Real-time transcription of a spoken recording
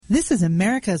This is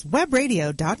America's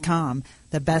Webradio.com,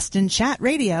 the best in chat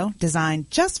radio designed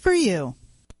just for you.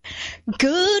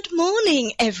 Good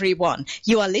morning, everyone.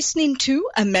 You are listening to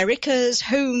America's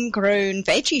Homegrown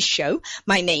Veggie Show.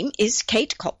 My name is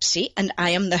Kate Copsey, and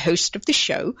I am the host of the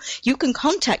show. You can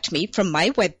contact me from my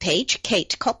webpage,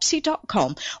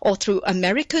 katecopsey.com, or through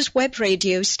America's Web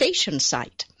Radio station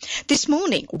site. This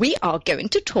morning, we are going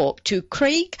to talk to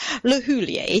Craig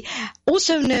LaHoulier,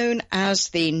 also known as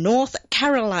the North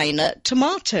Carolina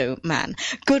Tomato Man.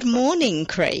 Good morning,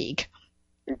 Craig.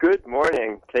 Good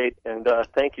morning, Kate, and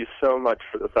thank you so much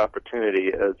for this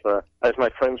opportunity. As my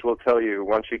friends will tell you,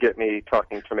 once you get me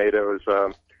talking tomatoes,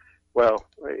 well,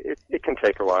 it can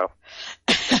take a while.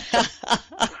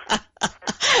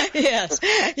 Yes,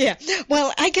 yeah.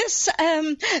 Well, I guess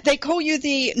they call you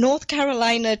the North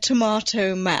Carolina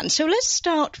Tomato Man. So let's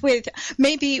start with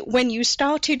maybe when you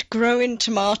started growing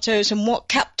tomatoes and what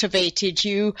captivated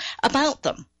you about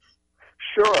them.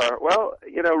 Sure. Well,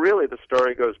 really the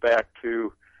story goes back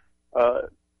to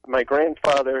my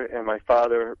grandfather and my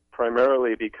father,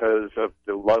 primarily because of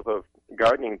the love of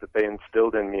gardening that they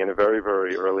instilled in me in a very,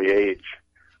 very early age.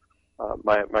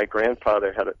 My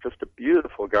grandfather had just a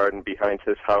beautiful garden behind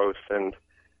his house, and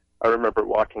I remember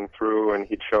walking through, and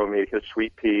he'd show me his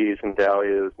sweet peas and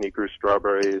dahlias, and he grew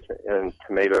strawberries and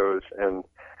tomatoes, and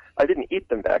I didn't eat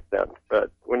them back then,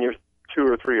 but when you're 2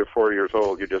 or 3 or 4 years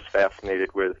old, you're just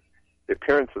fascinated with the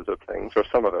appearances of things, or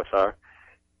some of us are.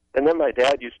 And then my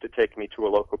dad used to take me to a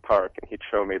local park, and he'd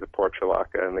show me the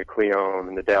portulaca and the cleome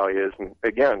and the dahlias, and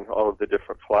again, all of the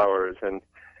different flowers. And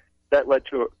that led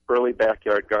to an early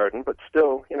backyard garden, but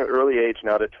still, early age,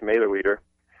 not a tomato eater.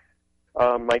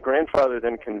 My grandfather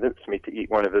then convinced me to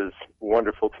eat one of his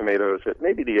wonderful tomatoes at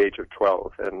maybe the age of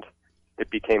 12, and it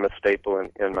became a staple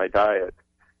in my diet.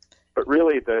 But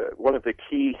really, one of the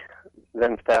key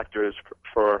then factors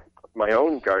for my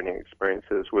own gardening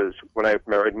experiences was when I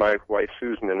married my wife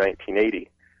Susan in 1980.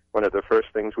 One of the first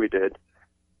things we did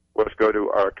was go to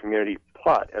our community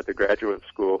plot at the graduate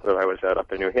school that I was at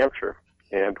up in New Hampshire.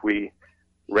 And we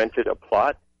rented a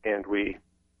plot, and we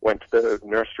went to the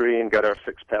nursery and got our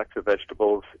 6 packs of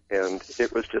vegetables, and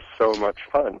it was just so much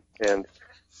fun. And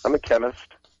I'm a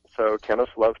chemist, so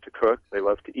chemists love to cook, they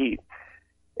love to eat,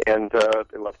 and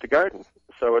they love to garden.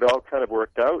 So it all kind of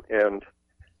worked out, and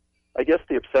I guess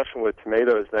the obsession with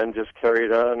tomatoes then just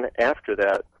carried on after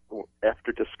that,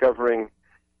 after discovering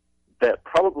that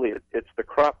probably it's the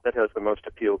crop that has the most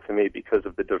appeal to me because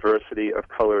of the diversity of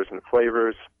colors and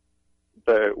flavors,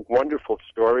 the wonderful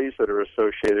stories that are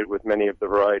associated with many of the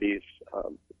varieties,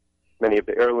 many of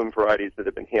the heirloom varieties that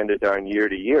have been handed down year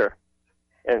to year.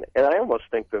 And I almost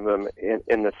think of them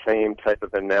in the same type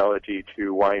of analogy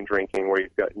to wine drinking, where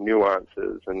you've got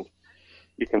nuances, and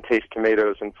you can taste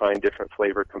tomatoes and find different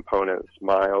flavor components,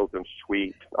 mild and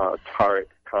sweet, tart,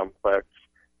 complex.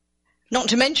 Not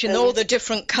to mention all the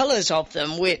different colors of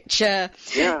them, which, and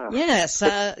I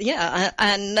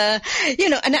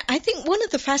think one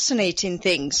of the fascinating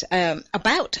things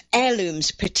about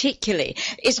heirlooms particularly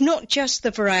is not just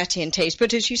the variety and taste,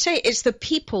 but as you say, it's the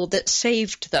people that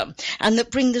saved them and that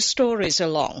bring the stories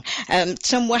along.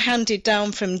 Some were handed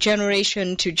down from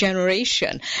generation to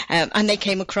generation, and they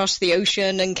came across the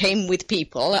ocean and came with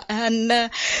people.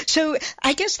 And so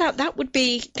I guess that would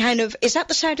be kind of, is that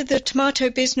the side of the tomato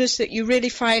business that you really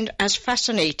find as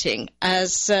fascinating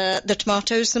as the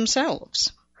tomatoes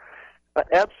themselves?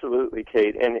 Absolutely,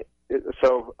 Kate. And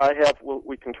so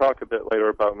we can talk a bit later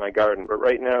about my garden, but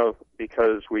right now,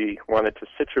 because we wanted to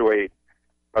situate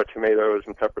our tomatoes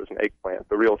and peppers and eggplant,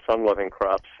 the real sun-loving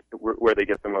crops, where they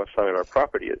get the most sun in our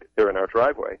property, they're in our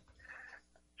driveway.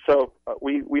 So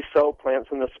we sell plants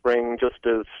in the spring just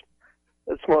as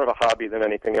it's more of a hobby than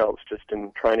anything else, just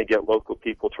in trying to get local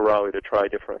people to Raleigh to try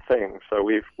different things. So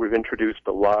we've introduced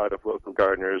a lot of local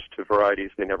gardeners to varieties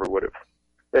they'd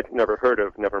never heard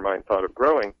of, never mind thought of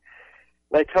growing.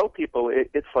 And I tell people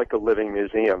it's like a living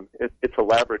museum. It's a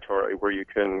laboratory where you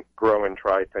can grow and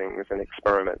try things and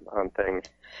experiment on things.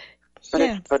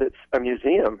 But it's a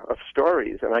museum of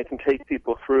stories, and I can take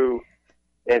people through,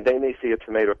 and they may see a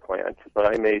tomato plant, but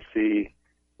I may see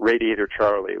Radiator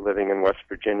Charlie living in West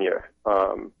Virginia,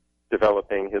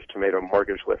 developing his tomato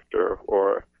mortgage lifter,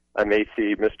 or I may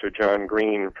see Mr. John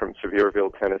Green from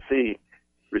Sevierville, Tennessee,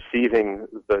 receiving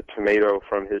the tomato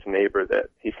from his neighbor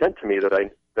that he sent to me that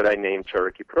I named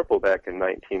Cherokee Purple back in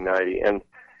 1990. And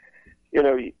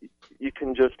you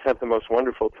can just have the most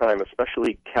wonderful time,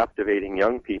 especially captivating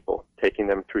young people, taking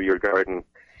them through your garden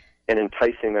and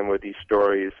enticing them with these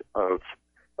stories of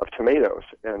tomatoes.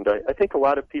 And I think a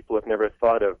lot of people have never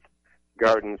thought of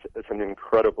gardens as an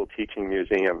incredible teaching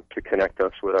museum to connect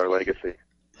us with our legacy.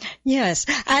 Yes.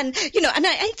 And, and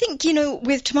I think,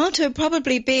 with tomato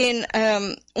probably being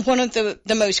one of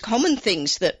the most common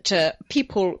things that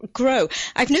people grow,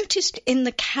 I've noticed in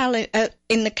the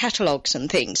catalogues and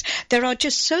things, there are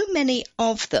just so many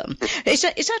of them. Is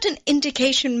that an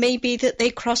indication maybe that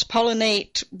they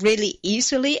cross-pollinate really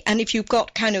easily? And if you've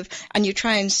got and you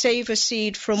try and save a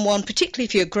seed from one, particularly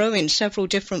if you're growing several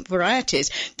different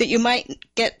varieties, that you might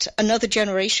get another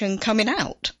generation coming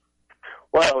out?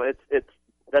 Well,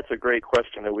 that's a great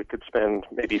question that we could spend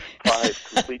maybe 5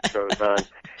 complete shows on.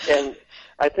 And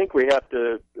I think we have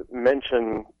to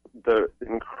mention the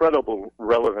incredible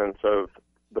relevance of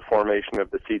the formation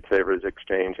of the Seed Savers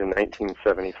Exchange in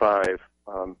 1975.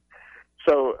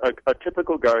 So a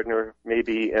typical gardener,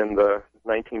 maybe in the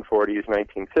 1940s,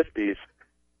 1950s,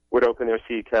 would open their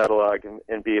seed catalog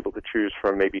and be able to choose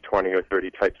from maybe 20 or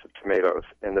 30 types of tomatoes.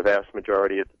 And the vast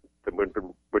majority of them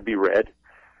would be red.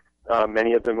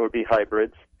 Many of them would be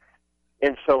hybrids.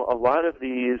 And so a lot of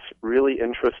these really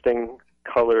interesting,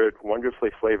 colored, wonderfully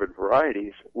flavored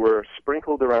varieties were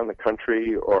sprinkled around the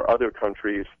country or other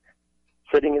countries,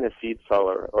 sitting in a seed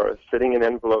cellar or sitting in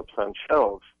envelopes on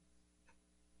shelves.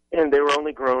 And they were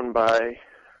only grown by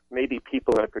maybe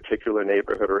people in a particular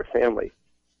neighborhood or a family.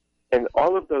 And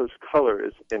all of those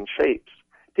colors and shapes,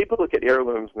 people look at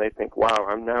heirlooms and they think, wow,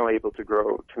 I'm now able to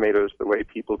grow tomatoes the way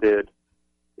people did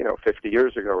 50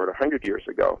 years ago or 100 years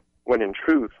ago, when in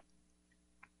truth,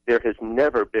 there has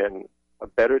never been a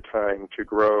better time to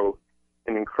grow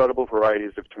in incredible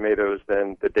varieties of tomatoes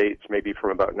than the dates maybe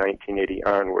from about 1980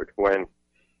 onward, when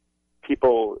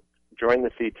people joined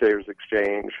the Seed Savers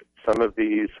Exchange. Some of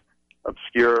these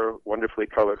obscure, wonderfully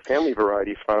colored family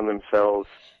varieties found themselves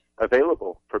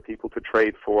available for people to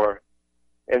trade for,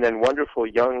 and then wonderful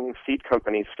young seed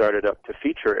companies started up to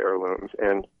feature heirlooms.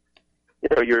 And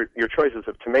your choices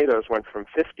of tomatoes went from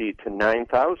 50 to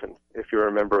 9,000 if you're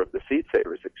a member of the Seed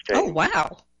Savers Exchange. Oh,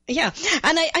 wow. Yeah,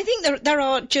 and I think there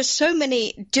are just so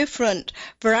many different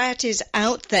varieties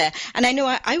out there. And I know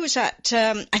I was at,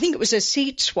 I think it was a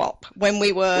seed swap when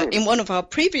we were in one of our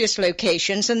previous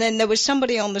locations, and then there was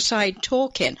somebody on the side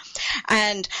talking,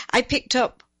 and I picked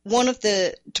up one of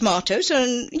the tomatoes,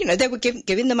 and, they were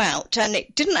giving them out, and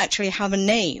it didn't actually have a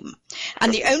name.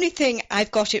 And the only thing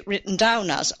I've got it written down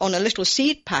as on a little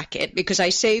seed packet, because I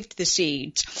saved the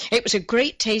seeds, it was a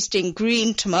great tasting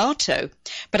green tomato,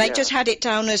 but I just had it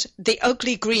down as the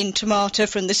ugly green tomato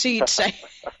from the seed sale.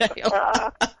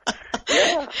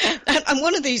 And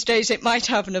one of these days it might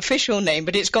have an official name,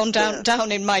 but it's gone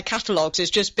down in my catalogues as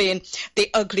just being the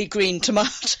ugly green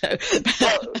tomato.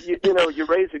 Well, you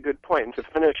raise a good point. And to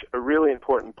finish, a really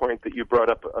important point that you brought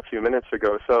up a few minutes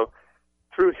ago. So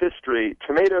through history,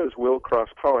 tomatoes will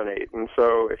cross-pollinate. And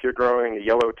so if you're growing a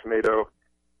yellow tomato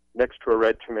next to a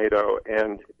red tomato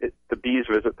and the bees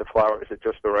visit the flowers at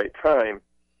just the right time,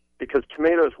 because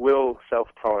tomatoes will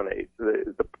self-pollinate.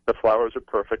 The flowers are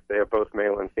perfect. They have both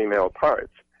male and female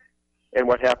parts. And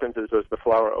what happens is as the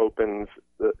flower opens,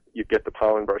 you get the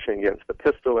pollen brushing against the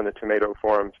pistil and the tomato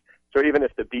forms. So even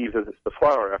if the bee visits the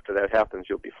flower after that happens,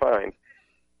 you'll be fine.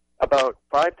 About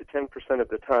 5 to 10% of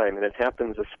the time, and it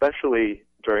happens especially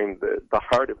during the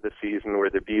heart of the season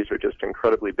where the bees are just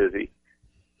incredibly busy,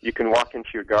 you can walk into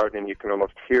your garden and you can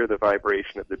almost hear the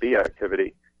vibration of the bee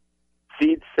activity.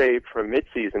 Seeds saved from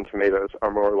mid-season tomatoes are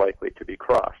more likely to be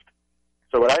crossed.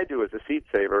 So what I do as a seed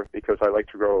saver, because I like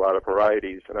to grow a lot of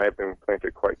varieties and I've been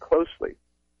planted quite closely,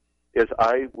 is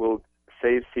I will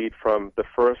save seed from the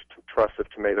first truss of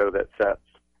tomato that sets.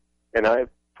 And I've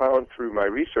found through my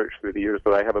research through the years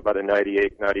that I have about a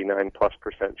 98, 99+%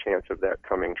 chance of that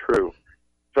coming true.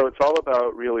 So it's all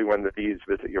about really when the bees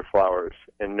visit your flowers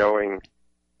and knowing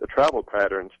the travel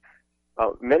patterns.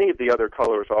 Many of the other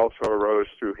colors also arose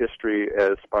through history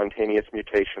as spontaneous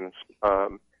mutations.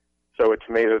 So a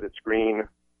tomato that's green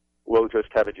will just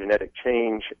have a genetic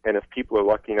change, and if people are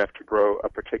lucky enough to grow a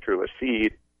particular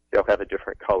seed, they'll have a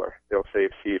different color. They'll save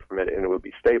seed from it, and it will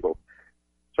be stable.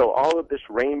 So all of this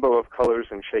rainbow of colors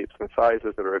and shapes and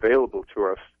sizes that are available to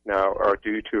us now are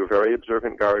due to very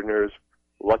observant gardeners,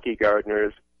 lucky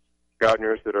gardeners,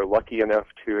 gardeners that are lucky enough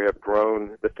to have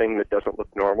grown the thing that doesn't look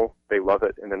normal. They love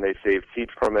it, and then they save seed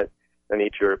from it, and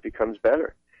each year it becomes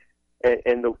better.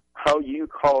 And how you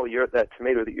call that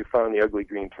tomato that you found, the ugly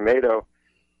green tomato,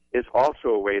 is also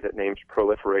a way that names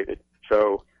proliferated.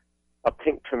 So a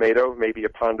pink tomato, maybe a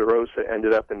Ponderosa,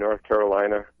 ended up in North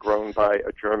Carolina, grown by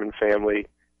a German family,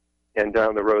 and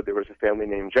down the road there was a family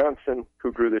named Johnson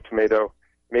who grew the tomato.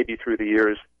 Maybe through the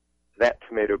years, that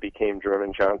tomato became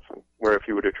German Johnson, where if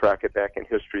you were to track it back in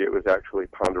history, it was actually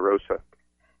Ponderosa.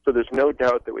 So there's no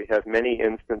doubt that we have many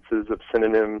instances of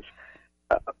synonyms.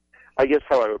 I guess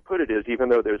how I would put it is, even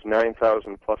though there's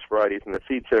 9,000 plus varieties in the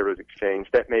Seed Savers Exchange,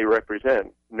 that may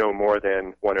represent no more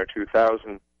than 1,000 or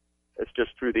 2,000. It's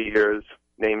just through the years,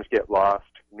 names get lost,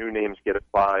 new names get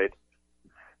applied.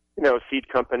 You know, seed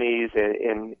companies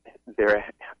in their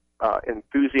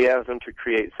enthusiasm to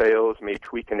create sales may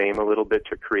tweak a name a little bit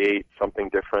to create something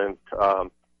different.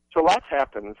 So lots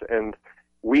happens, and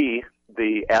we,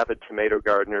 the avid tomato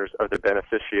gardeners, are the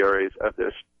beneficiaries of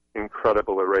this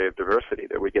incredible array of diversity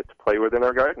that we get to play with in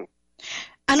our garden.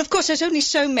 And of course, there's only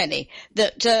so many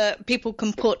that people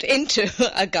can put into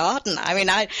a garden. I mean,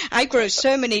 I grow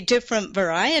so many different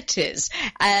varieties,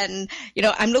 and, you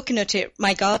know, I'm looking at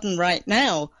my garden right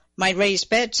now, my raised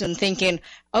beds, and thinking,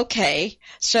 okay,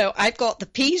 so I've got the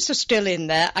peas are still in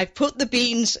there. I've put the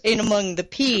beans in among the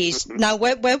peas. Now,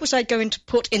 where was I going to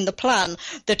put in the plan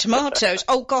the tomatoes?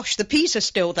 Oh, gosh, the peas are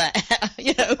still there,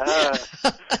 you know.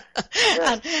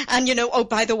 Yeah. And, you know, oh,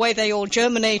 by the way, they all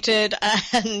germinated,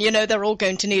 and, you know, they're all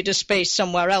going to need a space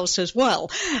somewhere else as well.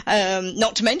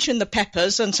 Not to mention the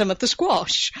peppers and some of the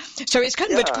squash. So it's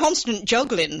kind of a constant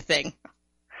juggling thing.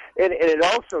 And it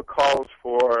also calls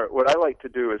for, what I like to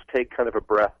do is take kind of a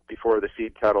breath before the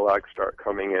seed catalogs start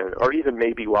coming in, or even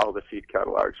maybe while the seed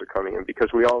catalogs are coming in,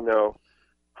 because we all know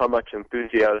how much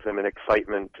enthusiasm and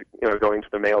excitement, you know, going to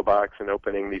the mailbox and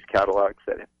opening these catalogs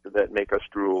that make us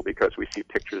drool because we see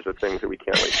pictures of things that we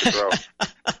can't wait to grow.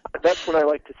 That's when I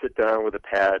like to sit down with a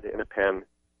pad and a pen,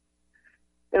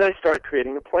 and I start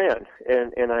creating a plan.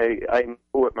 And I know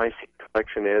what my seed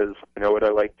collection is, I know what I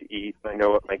like to eat, I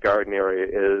know what my garden area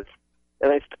is,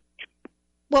 and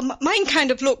well, mine kind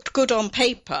of looked good on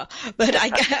paper, but you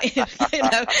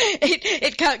know,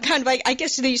 it kind of, I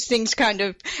guess these things kind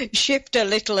of shift a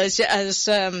little as you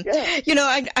know,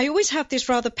 I always have this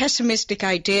rather pessimistic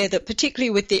idea that particularly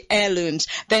with the heirlooms,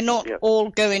 they're not all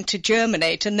going to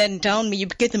germinate, and then down you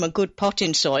give them a good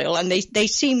potting soil, and they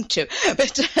seem to.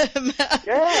 But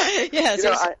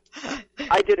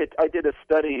I did a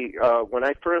study when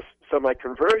I first, so my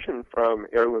conversion from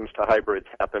heirlooms to hybrids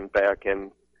happened back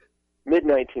in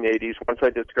mid-1980s. Once I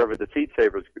discovered the Seed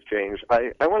Savers Exchange,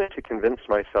 I wanted to convince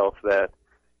myself that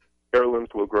heirlooms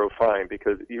will grow fine,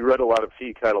 because you read a lot of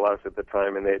seed catalogs at the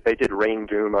time, and they did rain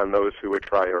doom on those who would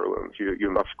try heirlooms.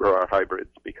 You must grow our hybrids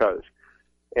because.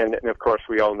 And of course,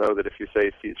 we all know that if you say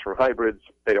seeds from hybrids,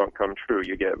 they don't come true.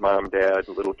 You get mom, dad,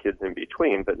 little kids in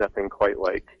between, but nothing quite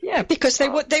like... Yeah, because they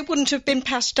wouldn't have been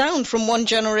passed down from one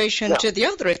generation to the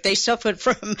other if they suffered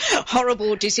from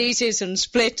horrible diseases and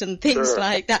split and things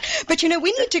like that. But, you know,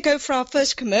 we need to go for our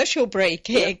first commercial break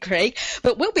here, Craig.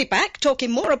 But we'll be back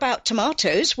talking more about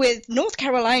tomatoes with North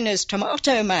Carolina's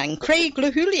tomato man, Craig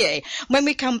LeHoulier. When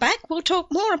we come back, we'll talk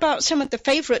more about some of the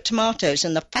favorite tomatoes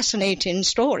and the fascinating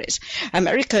stories.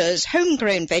 America's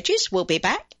homegrown veggies will be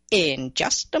back in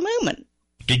just a moment.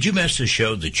 Did you miss a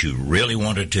show that you really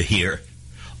wanted to hear?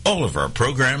 All of our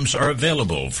programs are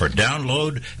available for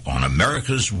download on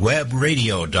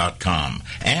americaswebradio.com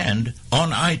and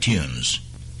on iTunes.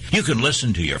 You can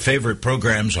listen to your favorite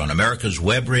programs on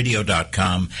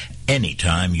americaswebradio.com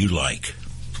anytime you like.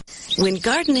 When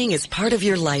gardening is part of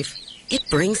your life, it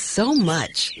brings so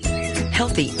much.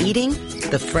 Healthy eating,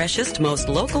 the freshest, most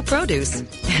local produce,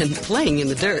 and playing in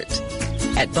the dirt.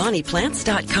 At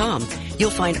BonniePlants.com,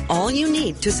 you'll find all you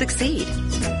need to succeed.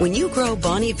 When you grow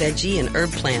Bonnie veggie and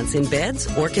herb plants in beds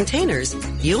or containers,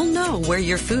 you'll know where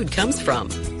your food comes from.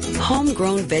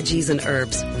 Homegrown veggies and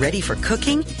herbs ready for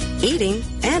cooking, eating,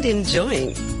 and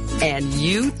enjoying. And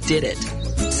you did it.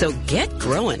 So get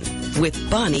growing with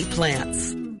Bonnie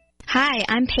Plants. Hi,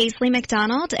 I'm Paisley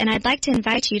McDonald, and I'd like to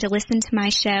invite you to listen to my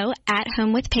show, At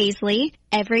Home with Paisley,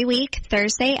 every week,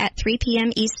 Thursday at 3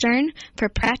 p.m. Eastern, for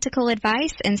practical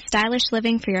advice and stylish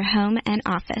living for your home and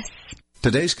office.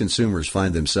 Today's consumers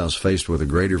find themselves faced with a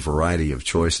greater variety of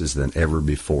choices than ever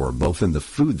before, both in the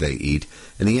food they eat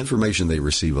and the information they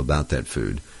receive about that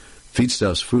food.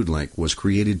 Feedstuffs Food Link was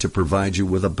created to provide you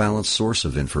with a balanced source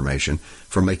of information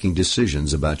for making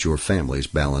decisions about your family's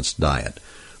balanced diet.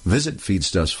 Visit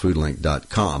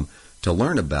feedstuffsfoodlink.com to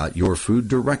learn about your food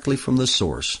directly from the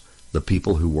source, the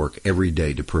people who work every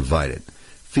day to provide it.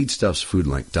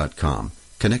 feedstuffsfoodlink.com,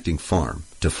 connecting farm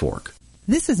to fork.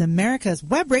 This is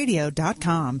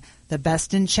AmericasWebRadio.com, the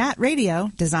best in chat radio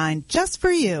designed just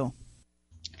for you.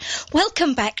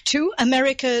 Welcome back to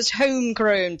America's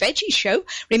Homegrown Veggie Show.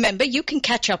 Remember, you can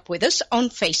catch up with us on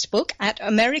Facebook at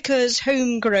America's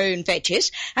Homegrown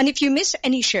Veggies. And if you miss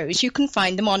any shows, you can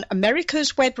find them on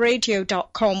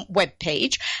americaswebradio.com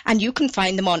webpage, and you can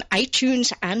find them on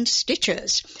iTunes and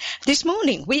Stitchers. This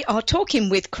morning, we are talking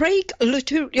with Craig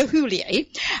LeHoulier,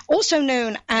 also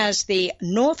known as the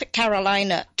North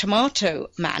Carolina Tomato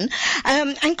Man.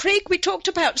 And Craig, we talked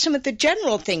about some of the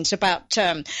general things about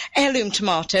heirloom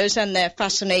tomatoes and their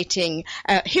fascinating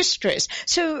histories.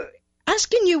 So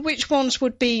asking you which ones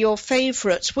would be your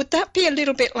favorites, would that be a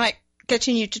little bit like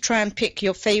getting you to try and pick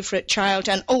your favorite child?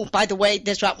 And, oh, by the way,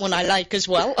 there's that one I like as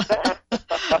well.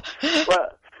 Well,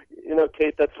 you know,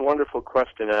 Kate, that's a wonderful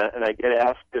question, and I get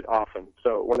asked it often.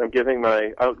 So when I'm giving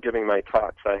my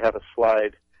talks, I have a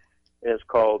slide, and it's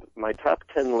called My Top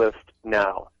 10 List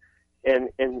Now. And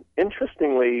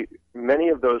interestingly, many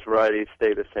of those varieties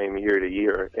stay the same year to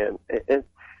year. And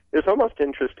there's almost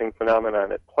interesting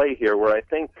phenomenon at play here where I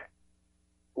think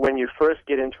when you first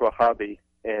get into a hobby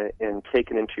and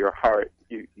take it into your heart,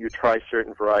 you try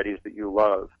certain varieties that you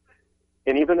love.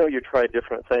 And even though you try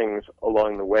different things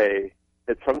along the way,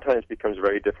 it sometimes becomes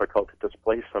very difficult to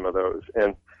displace some of those.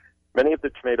 And many of the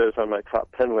tomatoes on my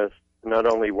top 10 list not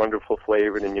only wonderful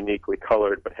flavored and uniquely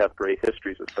colored, but have great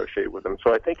histories associated with them.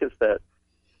 So I think it's that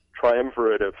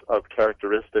triumvirate of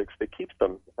characteristics that keeps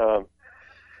them.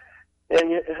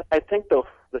 And I think the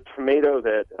tomato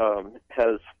that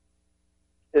has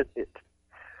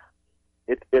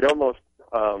it almost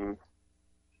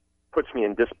puts me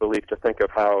in disbelief to think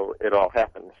of how it all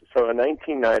happens. So in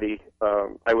 1990,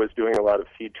 I was doing a lot of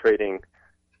seed trading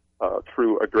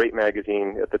through a great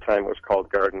magazine. At the time it was called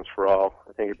Gardens for All.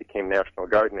 I think it became National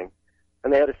Gardening.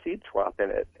 And they had a seed swap in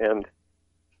it. And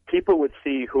people would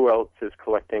see who else is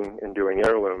collecting and doing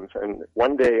heirlooms. And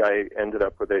one day I ended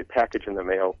up with a package in the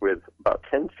mail with about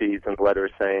 10 seeds and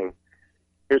letters saying,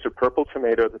 here's a purple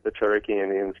tomato that the Cherokee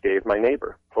Indians gave my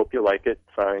neighbor. Hope you like it.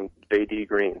 Signed J.D.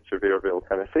 Green, Sevierville,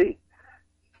 Tennessee.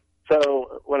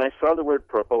 So when I saw the word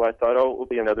purple, I thought, oh, it will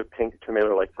be another pink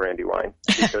tomato like Brandywine.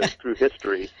 Because through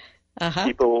history, a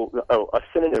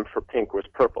synonym for pink was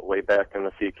purple way back in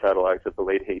the seed catalogs of the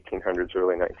late 1800s,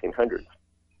 early 1900s.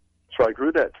 So I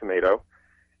grew that tomato,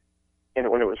 and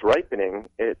when it was ripening,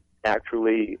 it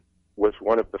actually was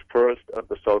one of the first of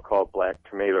the so-called black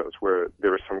tomatoes, where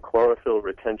there was some chlorophyll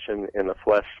retention in the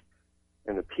flesh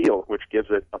and the peel, which gives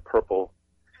it a purple.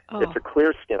 Oh. It's a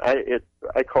clear skin.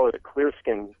 I call it a clear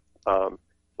skin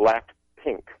black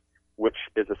pink, which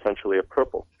is essentially a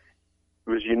purple. It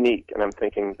was unique, and I'm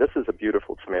thinking, this is a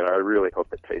beautiful tomato. I really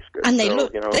hope it tastes good. And they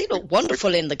look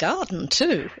wonderful in the garden,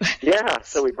 too. Yeah,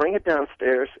 so we bring it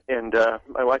downstairs, and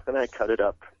my wife and I cut it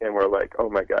up, and we're like,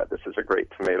 oh, my God, this is a great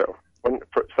tomato.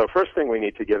 So first thing, we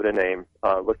need to give it a name.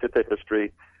 Looked at the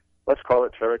history. Let's call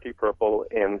it Cherokee Purple.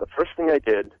 And the first thing I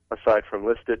did, aside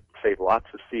from save lots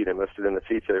of seed and listed in the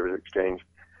Seed Savers Exchange,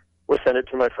 was send it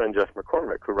to my friend Jeff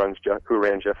McCormick, who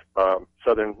ran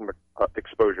Southern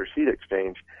Exposure Seed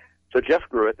Exchange. So Jeff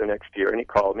grew it the next year, and he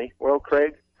called me. Well,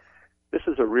 Craig, this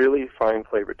is a really fine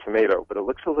flavored tomato, but it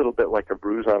looks a little bit like a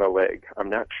bruise on a leg. I'm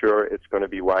not sure it's going to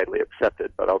be widely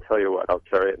accepted, but I'll tell you what, I'll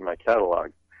carry it in my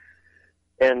catalog.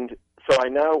 And so I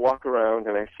now walk around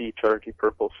and I see Cherokee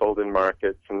Purple sold in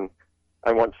markets, and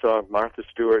I once saw Martha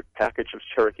Stewart package of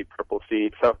Cherokee Purple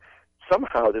seed. So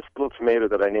somehow this little tomato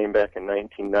that I named back in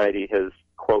 1990 has,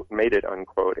 quote, made it,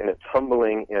 unquote, and it's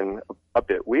humbling and a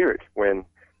bit weird when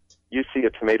you see a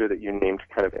tomato that you named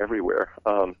kind of everywhere.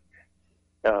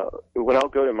 When I'll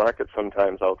go to market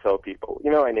sometimes, I'll tell people,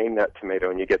 I named that tomato,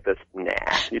 and you get this, nah,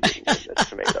 you didn't name this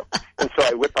tomato. And so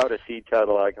I whip out a seed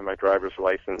catalog and my driver's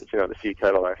license. The seed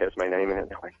catalog has my name in it. And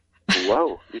they're like,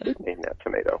 whoa, you did name that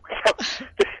tomato. So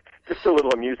just a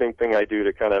little amusing thing I do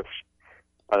to kind of,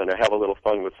 have a little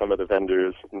fun with some of the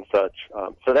vendors and such.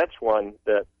 So that's one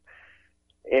that,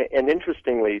 and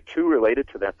interestingly, two related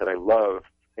to that I love.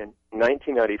 In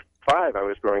 1995, I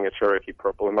was growing a Cherokee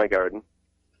Purple in my garden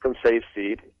from Save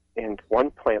Seed, and one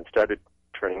plant started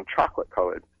turning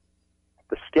chocolate-colored.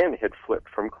 The skin had flipped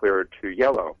from clear to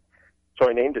yellow. So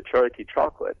I named it Cherokee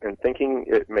Chocolate, and thinking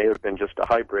it may have been just a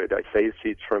hybrid, I saved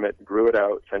seeds from it, grew it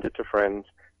out, sent it to friends.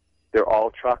 They're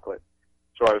all chocolate.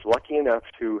 So I was lucky enough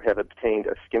to have obtained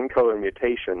a skin color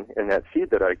mutation in that seed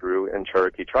that I grew, and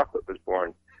Cherokee Chocolate was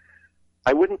born.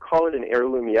 I wouldn't call it an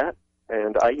heirloom yet,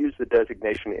 and I use the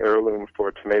designation heirloom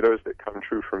for tomatoes that come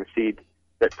true from seed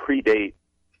that predate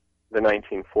the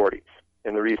 1940s.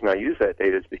 And the reason I use that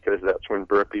date is because that's when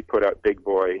Berkeley put out Big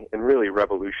Boy and really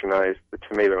revolutionized the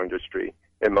tomato industry,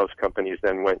 and most companies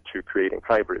then went to creating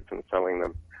hybrids and selling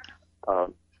them.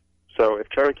 So if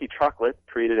Cherokee chocolate,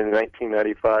 created in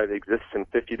 1995, exists in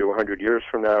 50 to 100 years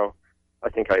from now, I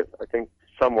think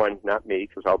someone, not me,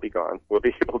 because I'll be gone, will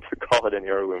be able to call it an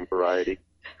heirloom variety.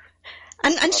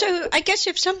 And so I guess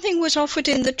if something was offered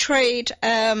in the trade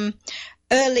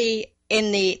early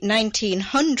in the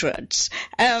 1900s,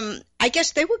 I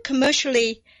guess they were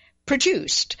commercially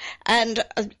produced. And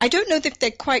I don't know if they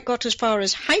quite got as far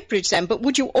as hybrids then, but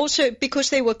would you also,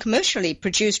 because they were commercially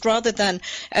produced rather than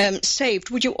saved,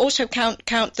 would you also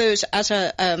count those as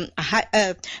an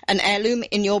heirloom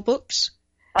in your books?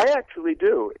 I actually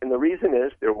do, and the reason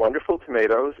is they're wonderful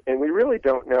tomatoes, and we really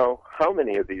don't know how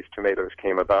many of these tomatoes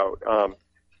came about.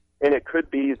 And it could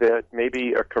be that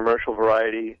maybe a commercial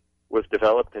variety was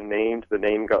developed and named, the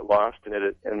name got lost, and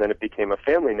then it became a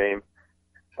family name.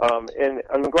 And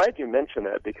I'm glad you mentioned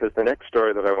that, because the next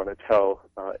story that I want to tell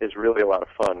is really a lot of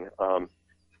fun.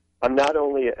 I'm not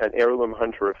only an heirloom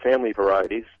hunter of family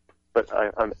varieties, but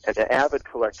I'm an avid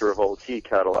collector of old tea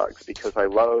catalogs, because I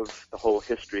love the whole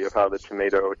history of how the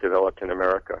tomato developed in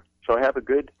America. So I have a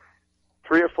good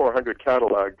 300 or 400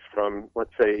 catalogs from,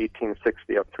 let's say,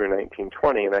 1860 up through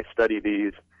 1920, and I study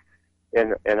these,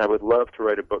 and I would love to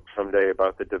write a book someday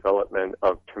about the development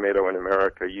of tomato in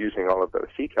America using all of those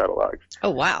tea catalogs.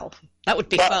 Oh, wow. That would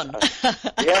be fun.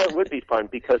 Yeah, it would be fun,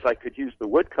 because I could use the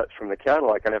woodcuts from the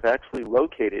catalog, and I've actually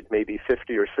located maybe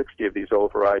 50 or 60 of these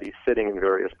old varieties sitting in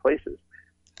various places.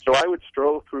 So I would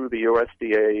stroll through the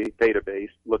USDA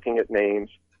database looking at names.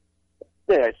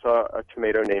 Then I saw a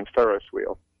tomato named Ferris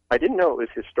wheel. I didn't know it was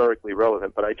historically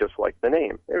relevant, but I just liked the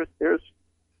name. So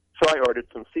I ordered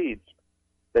some seeds.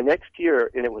 The next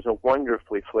year, and it was a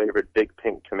wonderfully flavored big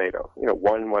pink tomato,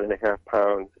 1.5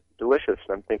 pounds, delicious.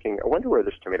 And I'm thinking, I wonder where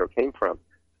this tomato came from.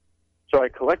 So I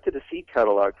collected a seed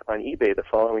catalog on eBay the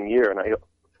following year, and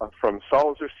from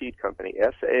Salzer Seed Company,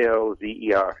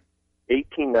 Salzer,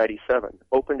 1897,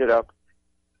 opened it up.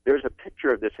 There's a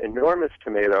picture of this enormous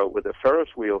tomato with a Ferris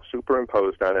wheel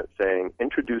superimposed on it saying,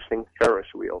 "Introducing Ferris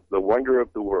wheel, the wonder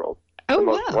of the world, the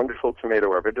most wonderful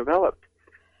tomato ever developed."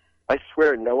 I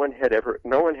swear no one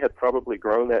had probably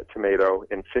grown that tomato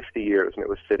in 50 years, and it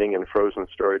was sitting in frozen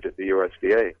storage at the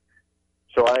USDA.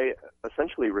 So I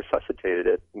essentially resuscitated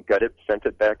it and sent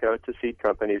it back out to seed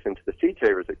companies into the Seed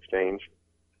Savers Exchange,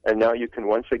 and now you can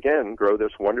once again grow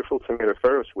this wonderful tomato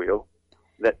Ferris wheel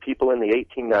that people in the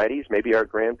 1890s, maybe our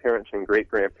grandparents and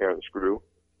great-grandparents grew,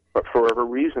 but for whatever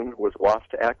reason was lost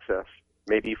to access,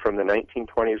 maybe from the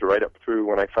 1920s right up through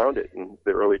when I found it in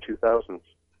the early 2000s.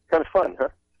 Kind of fun, huh?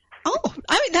 Oh,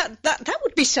 I mean, that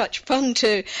would be such fun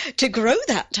to grow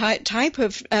that type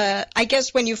of, I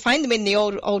guess, when you find them in the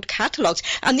old catalogs.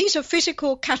 And these are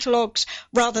physical catalogs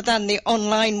rather than the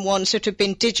online ones that have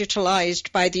been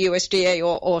digitalized by the USDA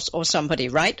or somebody,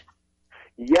 right?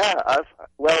 Yeah,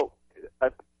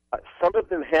 some of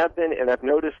them have been, and I've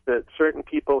noticed that certain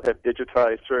people have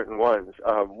digitized certain ones.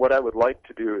 What I would like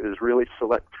to do is really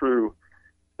select through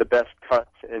the best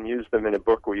cuts and use them in a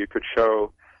book where you could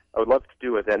show. I would love to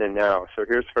do it then and now. So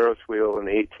here's Ferris wheel in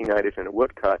the 1890s in a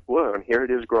woodcut. Whoa, and here it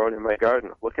is growing in my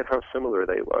garden. Look at how similar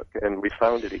they look. And we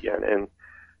found it again. And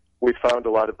we found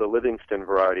a lot of the Livingston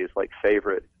varieties like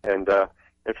Favorite. And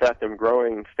in fact, I'm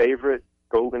growing Favorite,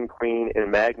 Golden Queen,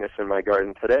 and Magnus in my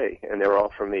garden today. And they're all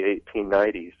from the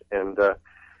 1890s. And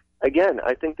again,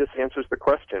 I think this answers the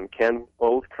question, can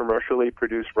old commercially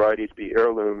produced varieties be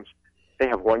heirlooms? They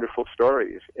have wonderful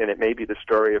stories, and it may be the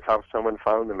story of how someone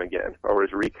found them again or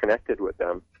is reconnected with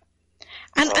them.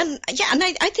 And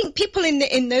I think people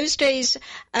in those days,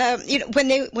 when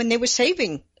they were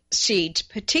saving seeds,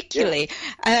 particularly,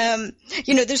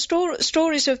 the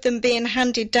stories of them being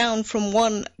handed down from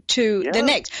one to the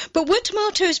next. But were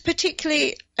tomatoes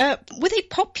particularly were they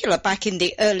popular back in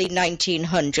the early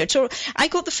 1900s? Or I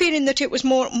got the feeling that it was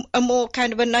more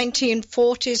kind of a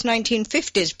 1940s,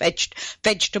 1950s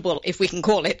vegetable, if we can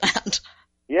call it that.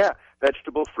 Yeah,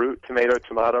 vegetable, fruit,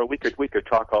 tomato. We could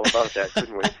talk all about that,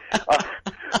 couldn't we?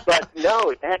 But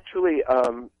no, actually,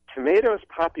 tomatoes'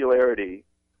 popularity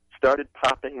started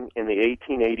popping in the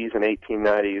 1880s and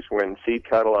 1890s when seed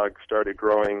catalogs started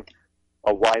growing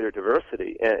a wider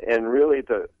diversity. And really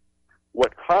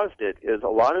what caused it is a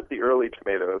lot of the early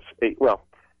tomatoes,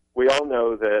 we all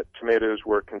know that tomatoes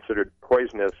were considered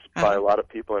poisonous by a lot of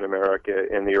people in America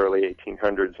in the early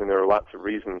 1800s, and there are lots of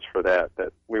reasons for that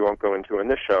we won't go into in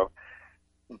this show.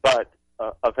 But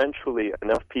eventually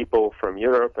enough people from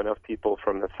Europe, enough people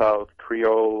from the South,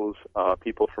 Creoles,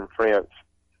 people from France,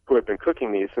 who had been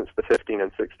cooking these since the 15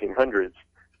 and 1600s,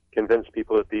 convinced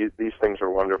people that these things are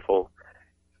wonderful.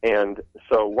 And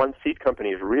so once seed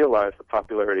companies realized the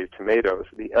popularity of tomatoes,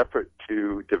 the effort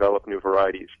to develop new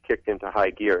varieties kicked into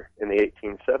high gear in the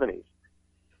 1870s.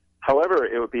 However,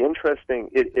 it would be interesting.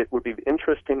 It would be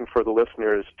interesting for the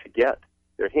listeners to get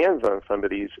their hands on some of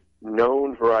these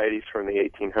known varieties from the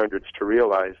 1800s to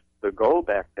realize the goal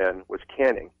back then was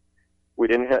canning. We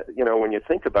didn't have, when you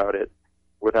think about it,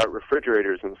 without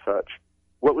refrigerators and such,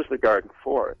 what was the garden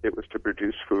for? It was to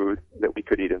produce food that we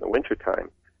could eat in the wintertime.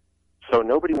 So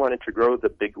nobody wanted to grow the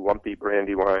big lumpy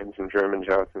Brandywines and German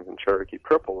Johnsons and Cherokee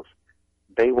Purples.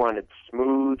 They wanted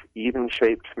smooth,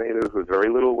 even-shaped tomatoes with very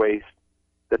little waste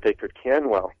that they could can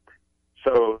well.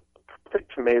 So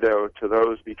perfect tomato to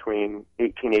those between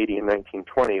 1880 and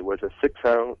 1920 was a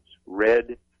 6-ounce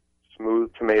red,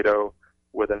 smooth tomato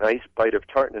with a nice bite of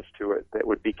tartness to it that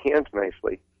would be canned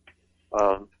nicely.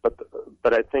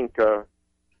 But I think the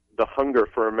hunger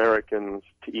for Americans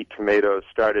to eat tomatoes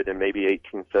started in maybe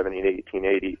 1870,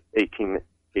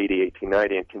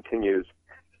 1890, and continues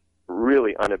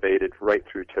really unabated right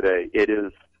through today. It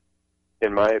is,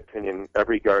 in my opinion,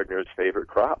 every gardener's favorite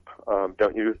crop.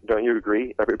 Don't you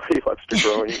agree? Everybody loves to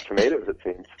grow and eat tomatoes, it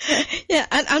seems. Yeah,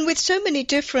 and with so many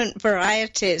different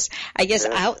varieties, I guess,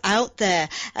 out there,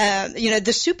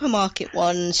 the supermarket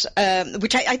ones,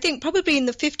 which I think probably in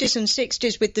the 50s and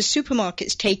 60s with the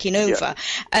supermarkets taking over,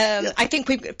 I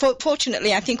think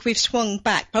fortunately, I think we've swung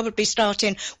back, probably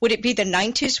starting, would it be the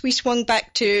 90s we swung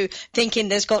back to thinking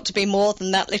there's got to be more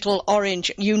than that little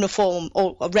orange uniform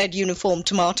or red uniform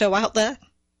tomato out there?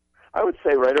 I would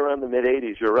say right around the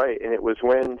mid-'80s, you're right. And it was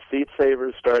when seed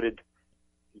savers started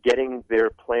getting their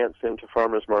plants into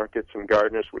farmers markets and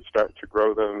gardeners would start to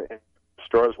grow them. And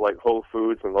stores like Whole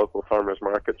Foods and local farmers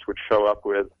markets would show up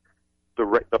with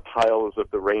the piles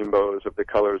of the rainbows of the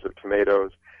colors of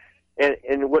tomatoes.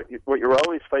 And what you're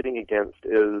always fighting against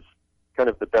is kind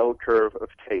of the bell curve of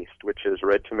taste, which is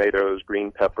red tomatoes,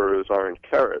 green peppers, orange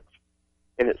carrots.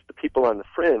 And it's the people on the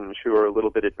fringe who are a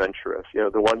little bit adventurous,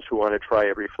 the ones who want to try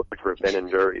every flavor of Ben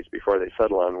 & Jerry's before they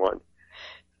settle on one.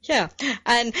 Yeah,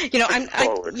 and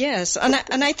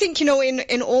I think in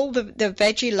all the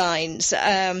veggie lines,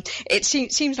 it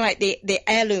seems like the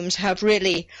heirlooms have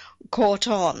really caught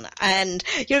on, and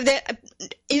they're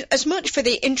as much for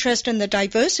the interest and the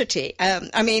diversity.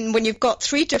 I mean, when you've got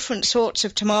 3 different sorts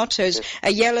of tomatoes, a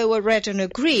yellow, a red, and a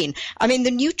green, I mean the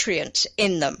nutrients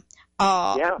in them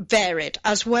are varied,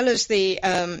 as well as the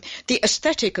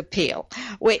aesthetic appeal,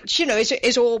 which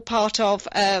is all part of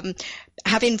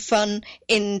having fun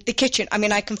in the kitchen. I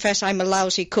mean, I confess I'm a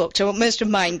lousy cook, so most of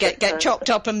mine get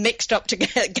chopped up and mixed up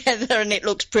together, and it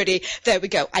looks pretty. There we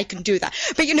go. I can do that.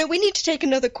 But we need to take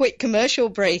another quick commercial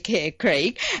break here,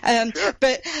 Craig. Sure.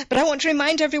 But I want to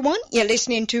remind everyone you're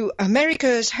listening to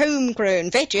America's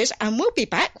Homegrown Veggies, and we'll be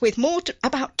back with more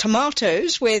about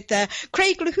tomatoes with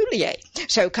Craig LeHoulier.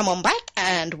 So come on back,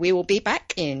 and we will be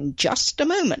back in just a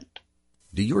moment.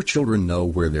 Do your children know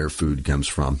where their food comes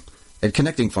from? At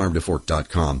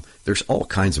ConnectingFarmToFork.com, there's all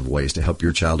kinds of ways to help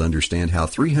your child understand how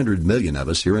 300 million of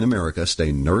us here in America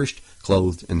stay nourished,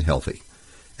 clothed, and healthy.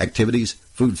 Activities,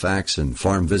 food facts, and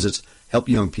farm visits help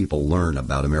young people learn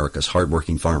about America's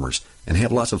hardworking farmers and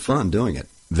have lots of fun doing it.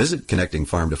 Visit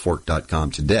ConnectingFarmToFork.com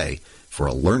today for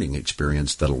a learning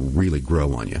experience that'll really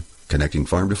grow on you.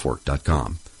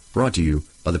 ConnectingFarmToFork.com. Brought to you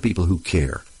by the people who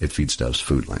care at Feedstuffs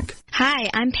Food Link. Hi,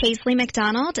 I'm Paisley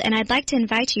McDonald, and I'd like to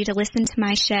invite you to listen to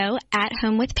my show, At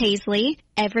Home with Paisley,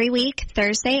 every week,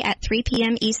 Thursday at 3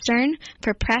 p.m. Eastern,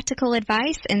 for practical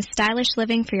advice and stylish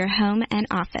living for your home and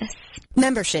office.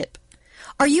 Membership.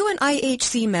 Are you an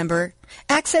IHC member?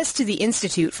 Access to the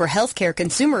Institute for Healthcare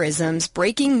Consumerism's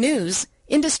breaking news,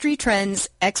 industry trends,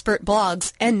 expert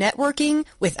blogs, and networking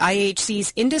with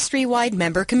IHC's industry-wide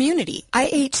member community.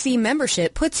 IHC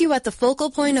membership puts you at the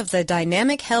focal point of the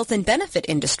dynamic health and benefit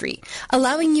industry,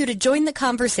 allowing you to join the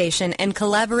conversation and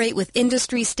collaborate with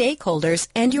industry stakeholders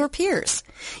and your peers.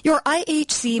 Your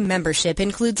IHC membership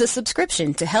includes a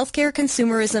subscription to Healthcare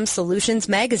Consumerism Solutions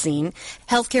Magazine,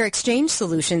 Healthcare Exchange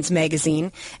Solutions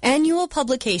Magazine, annual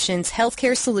publications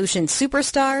Healthcare Solutions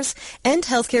Superstars, and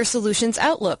Healthcare Solutions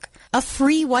Outlook, a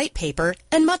free white paper,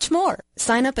 and much more.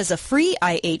 Sign up as a free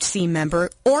IHC member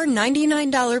or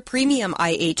 $99 premium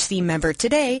IHC member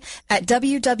today at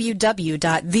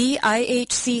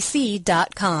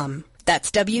www.theihcc.com.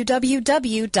 That's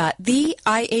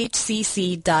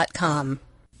www.theihcc.com.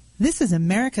 This is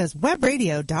America's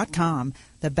Webradio.com,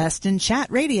 the best in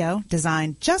chat radio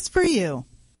designed just for you.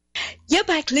 You're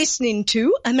back listening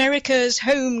to America's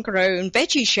Homegrown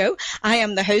Veggie Show. I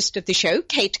am the host of the show,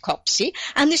 Kate Copsey,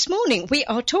 and this morning we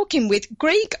are talking with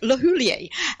Greg LaHoulier,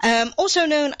 also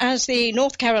known as the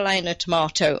North Carolina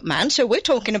Tomato Man. So we're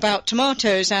talking about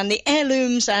tomatoes and the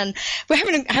heirlooms, and we're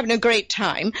having a great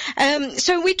time.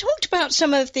 So we talked about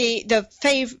some of the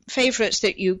favorites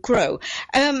that you grow,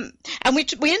 and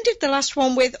we ended the last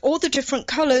one with all the different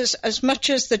colors as much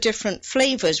as the different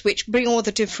flavors, which bring all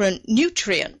the different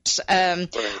nutrients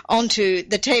onto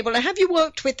the table. Have you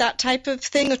worked with that type of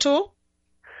thing at all?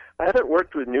 I haven't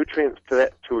worked with nutrients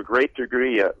to a great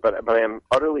degree yet, but I am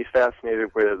utterly fascinated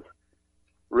with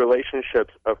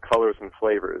relationships of colors and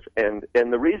flavors. And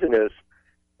the reason is,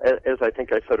 as I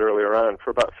think I said earlier on,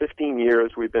 for about 15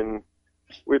 years we've been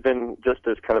just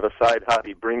as kind of a side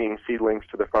hobby bringing seedlings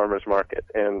to the farmer's market.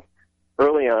 And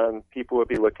early on, people would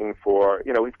be looking for,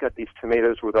 we've got these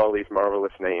tomatoes with all these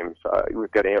marvelous names.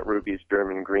 We've got Aunt Ruby's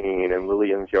German Green and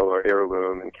Lillian's Yellow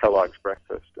Heirloom and Kellogg's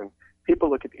Breakfast. And people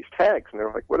look at these tags and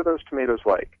they're like, what are those tomatoes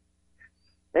like?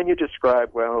 And you describe,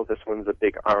 well, this one's a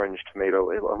big orange tomato.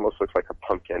 It almost looks like a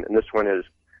pumpkin. And this one is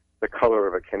the color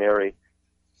of a canary.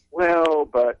 Well,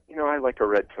 but, I like a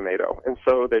red tomato. And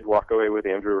so they'd walk away with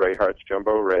Andrew Rayhart's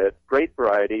Jumbo Red. Great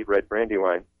variety, red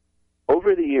Brandywine.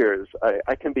 Over the years,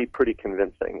 I can be pretty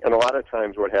convincing. And a lot of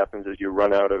times what happens is you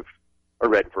run out of a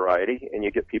red variety and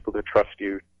you get people to trust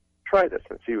you, try this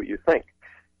and see what you think.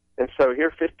 And so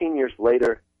here, 15 years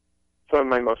later, some of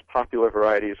my most popular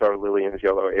varieties are Lillian's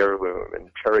Yellow Heirloom and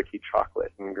Cherokee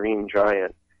Chocolate and Green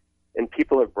Giant. And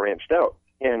people have branched out.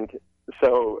 And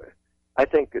so I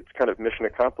think it's kind of mission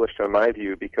accomplished on my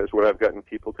view, because what I've gotten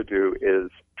people to do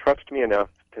is trust me enough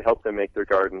to help them make their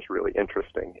gardens really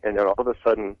interesting. And then all of a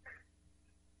sudden,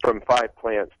 from 5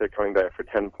 plants, they're coming back for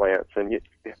 10 plants. And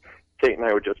Kate and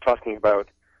I were just talking about,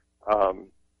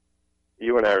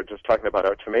 you and I were just talking about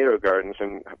our tomato gardens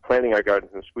and planting our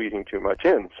gardens and squeezing too much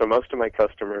in. So most of my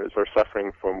customers are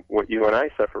suffering from what you and I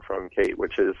suffer from, Kate,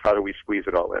 which is how do we squeeze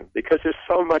it all in? Because there's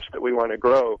so much that we want to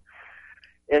grow.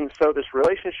 And so this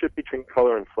relationship between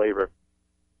color and flavor,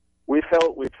 we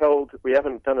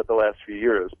haven't done it the last few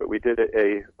years, but we did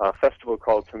a festival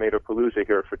called Tomato Palooza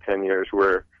here for 10 years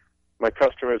where my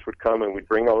customers would come and we'd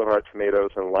bring all of our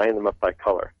tomatoes and line them up by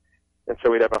color. And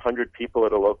so we'd have 100 people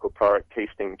at a local park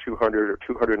tasting 200 or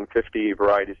 250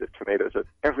 varieties of tomatoes of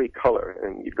every color.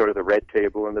 And you'd go to the red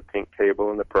table and the pink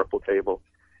table and the purple table.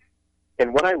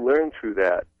 And what I learned through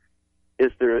that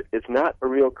is there is not a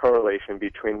real correlation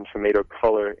between tomato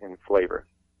color and flavor.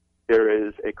 There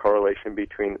is a correlation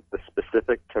between the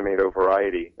specific tomato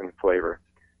variety and flavor.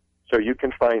 So you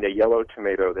can find a yellow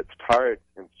tomato that's tart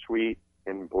and sweet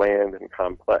and bland and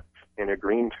complex, and a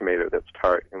green tomato that's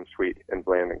tart and sweet and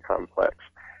bland and complex.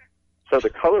 So the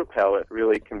color palette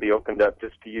really can be opened up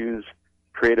just to use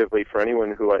creatively for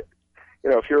anyone who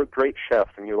if you're a great chef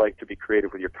and you like to be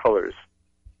creative with your colors,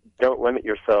 don't limit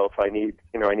yourself. I need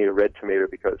a red tomato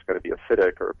because it's going to be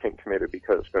acidic, or a pink tomato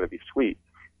because it's going to be sweet.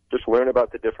 Just learn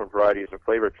about the different varieties and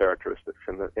flavor characteristics,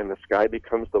 and the sky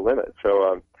becomes the limit.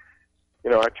 So,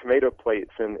 our tomato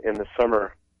plates in the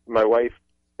summer, my wife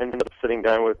ended up sitting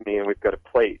down with me, and we've got a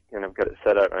plate, and I've got it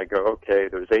set out, and I go, okay,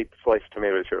 there's 8 sliced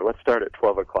tomatoes here. Let's start at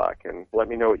 12 o'clock, and let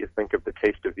me know what you think of the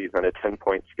taste of these on a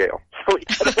 10-point scale. So we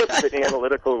get a little bit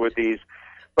analytical with these,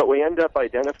 but we end up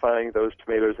identifying those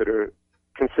tomatoes that are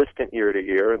consistent year to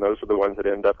year, and those are the ones that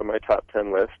end up in my top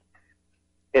 10 list.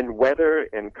 And weather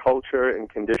and culture and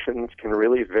conditions can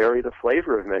really vary the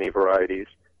flavor of many varieties,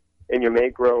 and you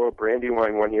may grow a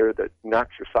Brandywine one year that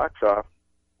knocks your socks off,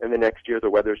 and the next year the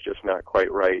weather's just not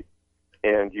quite right,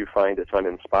 and you find it's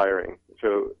uninspiring.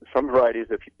 So some varieties,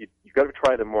 if you've got to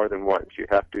try them more than once. You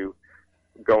have to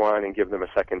go on and give them a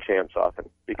second chance often,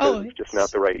 because it's just not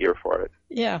the right year for it.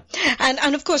 Yeah.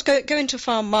 And of course, going to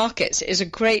farm markets is a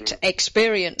great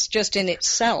experience just in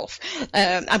itself.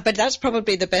 But that's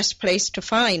probably the best place to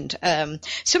find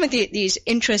some of these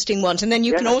interesting ones. And then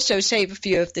you can also save a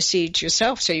few of the seeds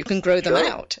yourself so you can grow them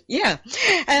out. Yeah.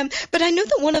 But I know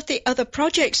that one of the other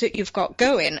projects that you've got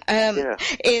going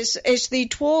is the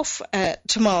dwarf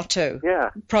tomato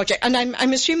project. And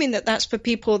I'm assuming that that's for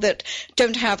people that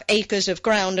don't have acres of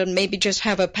ground and maybe just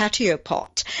have a patio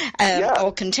pot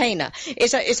or container.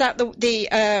 Is that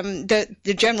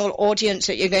the general audience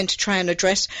that you're going to try and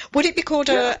address? Would it be called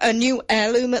a new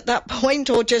heirloom at that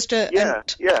point, or just a...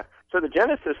 Yeah. So the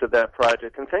genesis of that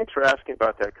project, and thanks for asking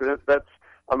about that, because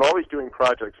I'm always doing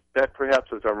projects. That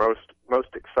perhaps is our most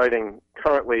exciting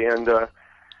currently. And,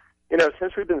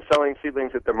 since we've been selling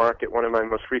seedlings at the market, one of my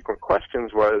most frequent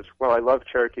questions was, well, I love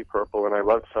Cherokee Purple and I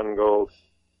love Sun Gold,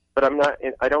 but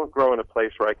I don't grow in a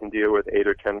place where I can deal with 8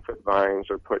 or 10 foot vines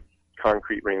or put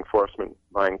concrete reinforcement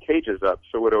vine cages up.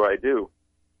 So what do?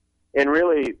 And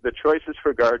really, the choice is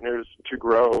for gardeners to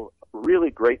grow really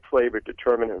great flavored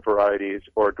determinate varieties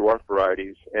or dwarf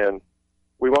varieties. And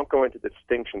we won't go into the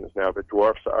distinctions now, but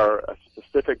dwarfs are a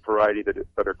specific variety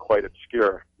that are quite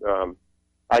obscure.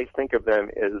 I think of them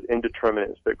as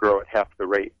indeterminates that grow at half the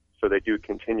rate, so they do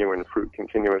continue in fruit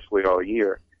continuously all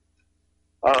year.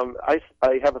 I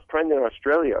have a friend in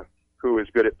Australia who is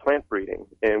good at plant breeding,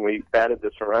 and we batted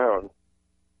this around.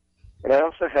 And I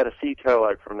also had a seed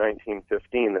catalog from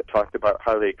 1915 that talked about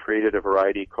how they created a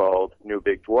variety called New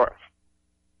Big Dwarf.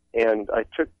 And I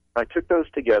took those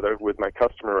together with my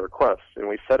customer requests, and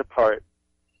we set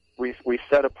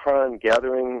upon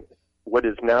gathering what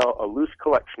is now a loose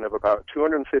collection of about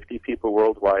 250 people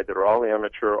worldwide that are all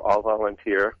amateur, all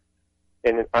volunteer,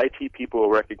 and IT people will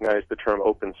recognize the term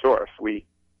open source. We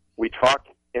talk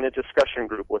in a discussion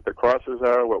group what the crosses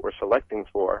are, what we're selecting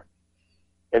for,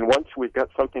 and once we've got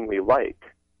something we like,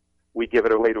 we give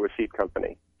it away to a seed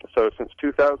company. So since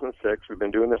 2006, we've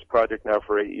been doing this project now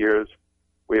for 8 years.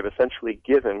 We have essentially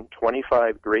given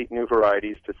 25 great new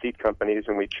varieties to seed companies,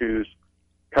 and we choose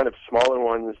kind of smaller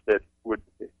ones that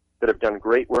have done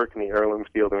great work in the heirloom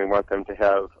field, and we want them to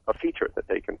have a feature that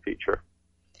they can feature.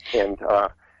 And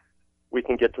we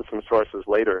can get to some sources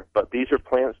later, but these are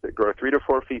plants that grow 3 to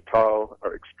 4 feet tall,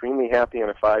 are extremely happy in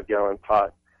a 5-gallon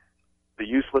pot. The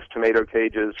useless tomato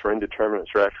cages for indeterminates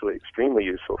are actually extremely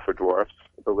useful for dwarfs,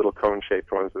 the little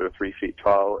cone-shaped ones that are 3 feet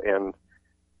tall, and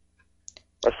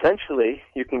essentially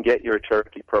you can get your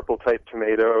turkey purple type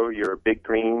tomato, your big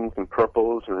greens and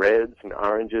purples and reds and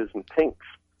oranges and pinks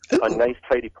on nice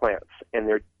tidy plants, and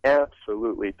they're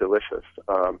absolutely delicious.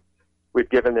 We've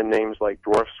given them names like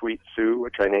Dwarf Sweet Sue,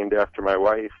 which I named after my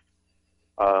wife,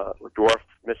 Dwarf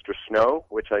Mr. Snow,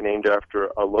 which I named after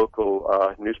a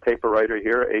local newspaper writer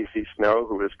here, A.C. Snow,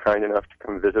 who was kind enough to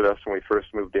come visit us when we first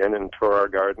moved in and tour our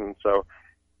garden. So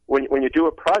when you do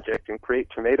a project and create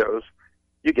tomatoes,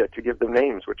 you get to give them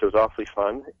names, which is awfully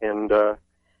fun. And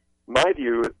my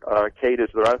view, Kate, is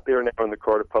they're out there now in the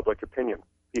court of public opinion.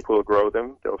 People will grow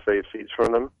them. They'll save seeds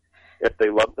from them. If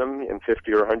they love them, in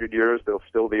 50 or 100 years, they'll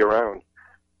still be around.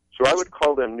 So I would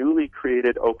call them newly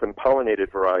created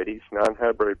open-pollinated varieties,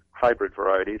 non-hybrid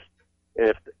varieties.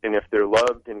 And if they're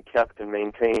loved and kept and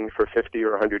maintained for 50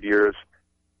 or 100 years,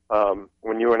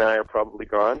 when you and I are probably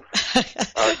gone,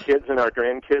 our kids and our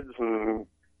grandkids and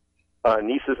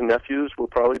nieces and nephews will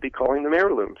probably be calling them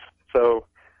heirlooms. So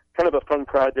kind of a fun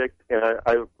project, and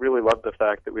I really love the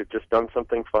fact that we've just done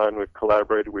something fun. We've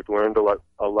collaborated. We've learned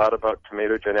a lot about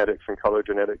tomato genetics and color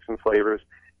genetics and flavors.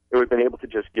 And we've been able to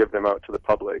just give them out to the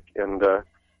public. And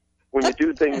when you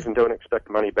do things and don't expect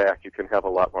money back, you can have a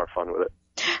lot more fun with it.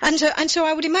 And so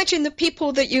I would imagine the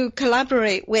people that you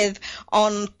collaborate with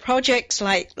on projects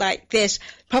like this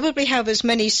probably have as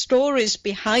many stories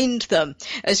behind them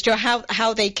as to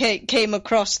how they came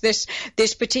across this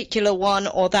particular one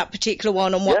or that particular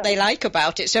one and what they like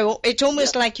about it. So it's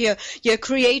almost like you're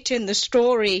creating the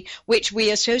story which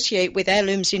we associate with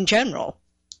heirlooms in general.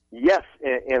 Yes,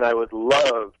 and I would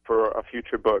love for a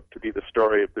future book to be the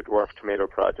story of the Dwarf Tomato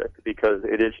Project, because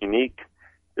it is unique.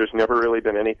 There's never really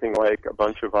been anything like a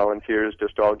bunch of volunteers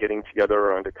just all getting together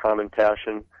around a common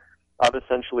passion. I've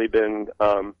essentially been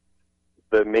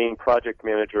the main project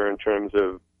manager in terms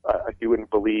of, you wouldn't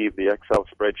believe, the Excel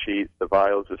spreadsheets, the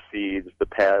vials of seeds, the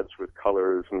pads with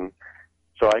colors, and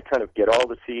so I kind of get all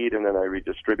the seed, and then I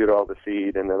redistribute all the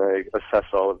seed, and then I assess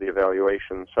all of the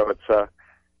evaluations. So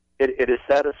it has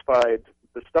satisfied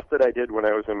the stuff that I did when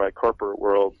I was in my corporate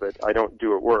world that I don't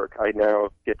do at work. I now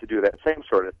get to do that same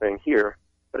sort of thing here,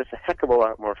 but it's a heck of a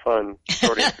lot more fun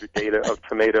sorting through data of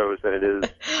tomatoes than it is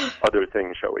other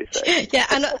things, shall we say. Yeah,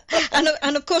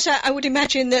 and of course I would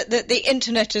imagine that the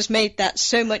internet has made that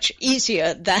so much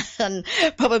easier than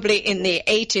probably in the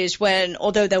 80s when,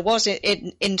 although there was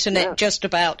internet just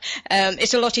about,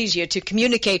 it's a lot easier to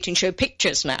communicate and show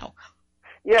pictures now.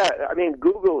 Yeah, I mean,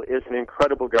 Google is an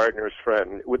incredible gardener's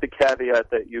friend, with the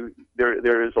caveat that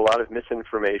there is a lot of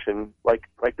misinformation, like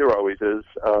there always is.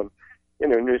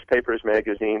 Newspapers,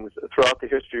 magazines, throughout the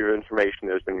history of information,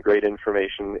 there's been great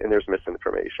information and there's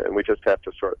misinformation. We just have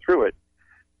to sort through it.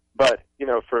 But,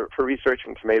 for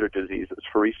researching tomato diseases,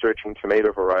 for researching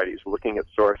tomato varieties, looking at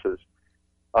sources,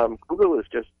 Google is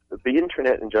just, the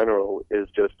internet in general is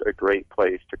just a great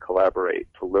place to collaborate,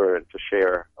 to learn, to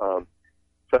share.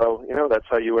 So, that's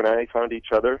how you and I found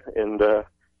each other, and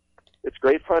it's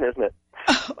great fun, isn't it?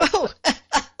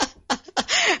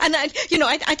 And,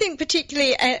 I think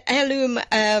particularly heirloom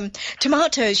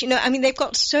tomatoes, they've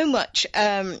got so much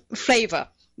flavor.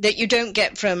 that you don't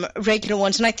get from regular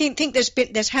ones. And I think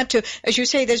there's had to, as you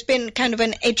say, there's been kind of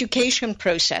an education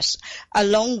process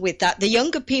along with that. The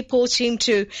younger people seem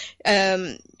to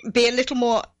be a little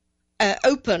more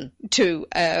open to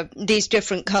these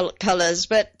different colors,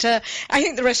 but I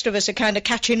think the rest of us are kind of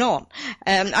catching on.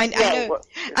 I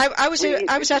was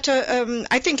at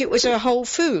I think it was a Whole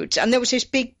Foods, and there was this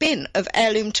big bin of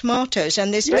heirloom tomatoes,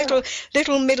 and this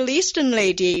little Middle Eastern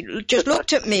lady just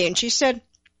looked at me and she said,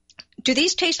 "Do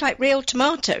these taste like real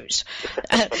tomatoes?"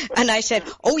 And I said,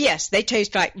 "Oh yes, they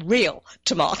taste like real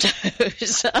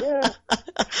tomatoes." Yeah.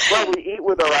 Well, we eat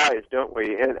with our eyes, don't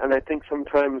we? And I think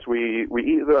sometimes we eat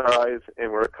with our eyes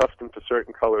and we're accustomed to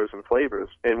certain colors and flavors.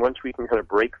 And once we can kind of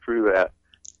break through that,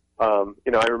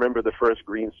 I remember the first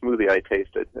green smoothie I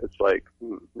tasted. It's like,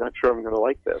 not sure I'm going to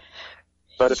like this.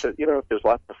 But if there's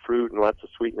lots of fruit and lots of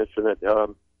sweetness in it,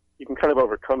 you can kind of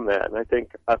overcome that. And I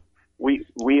think we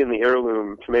in the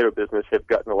heirloom tomato business have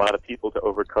gotten a lot of people to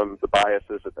overcome the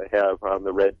biases that they have on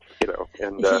the red tomato.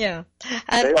 And they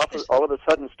all of a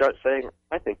sudden start saying,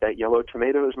 "I think that yellow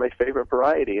tomato is my favorite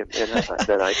variety." And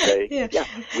then I say, yeah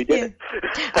we did it.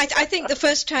 I think the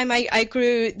first time I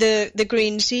grew the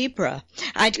green zebra,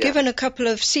 I'd given a couple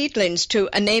of seedlings to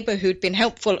a neighbor who'd been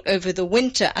helpful over the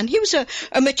winter. And he was a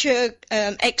mature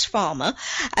ex-farmer.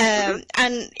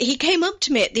 And he came up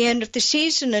to me at the end of the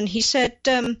season and he said,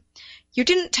 "You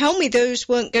didn't tell me those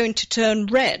weren't going to turn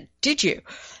red, did you?"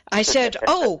 I said,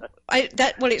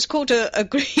 it's called a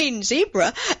green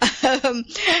zebra.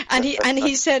 And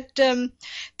he said,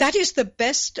 "That is the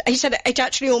best." He said it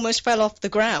actually almost fell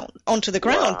onto the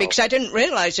ground because I didn't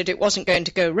realize that it wasn't going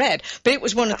to go red, but it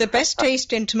was one of the best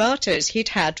tasting tomatoes he'd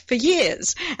had for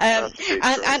years. And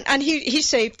he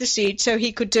saved the seed so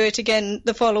he could do it again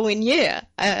the following year.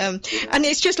 And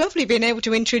it's just lovely being able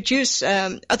to introduce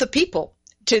other people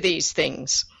to these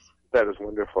things. That is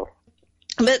wonderful.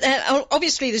 But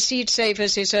obviously the Seed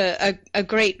Savers is a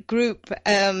great group.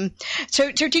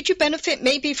 So did you benefit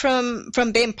maybe from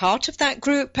being part of that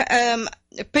group,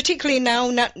 particularly now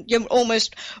you're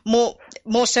almost more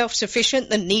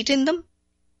self-sufficient than needing them?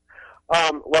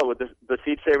 Well, with the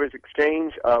Seed Savers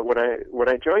Exchange, when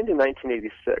I joined in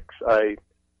 1986, I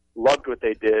loved what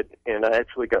they did, and I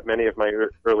actually got many of my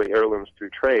early heirlooms through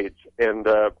trades, and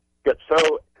got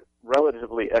so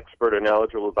relatively expert and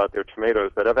knowledgeable about their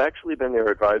tomatoes that I've actually been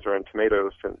their advisor on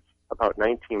tomatoes since about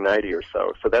 1990 or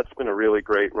so. So that's been a really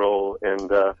great role, and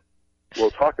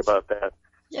we'll talk about that.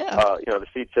 Yeah. The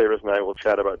Seed Savers and I will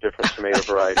chat about different tomato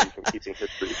varieties and keeping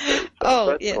history straight. So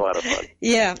that's been a lot of fun.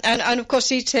 Yeah, and of course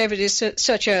Seed Savers is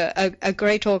such a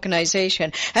great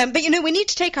organization. But we need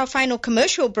to take our final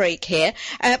commercial break here.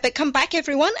 But come back,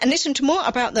 everyone, and listen to more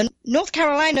about the North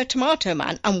Carolina Tomato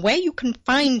Man and where you can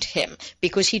find him,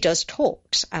 because he does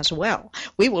talks as well.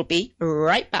 We will be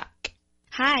right back.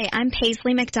 Hi, I'm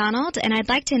Paisley McDonald, and I'd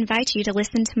like to invite you to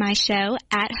listen to my show,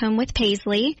 At Home with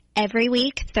Paisley, every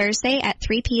week, Thursday at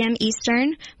 3 p.m.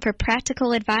 Eastern, for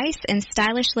practical advice and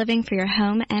stylish living for your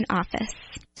home and office.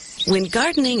 When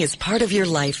gardening is part of your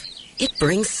life, it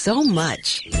brings so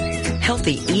much.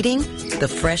 Healthy eating, the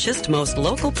freshest, most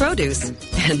local produce,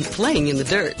 and playing in the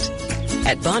dirt.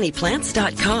 At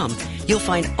BonniePlants.com, you'll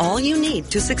find all you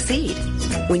need to succeed.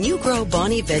 When you grow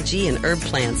Bonnie veggie and herb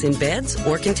plants in beds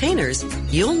or containers,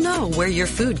 you'll know where your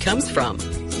food comes from.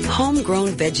 Homegrown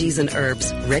veggies and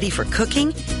herbs ready for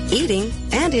cooking, eating,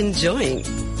 and enjoying.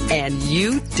 And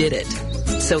you did it.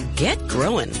 So get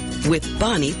growing with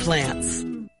Bonnie Plants.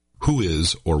 Who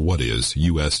is or what is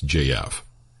USJF?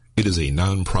 It is a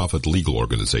non-profit legal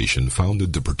organization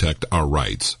founded to protect our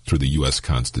rights through the U.S.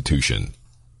 Constitution.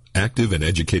 Active in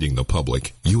educating the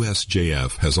public,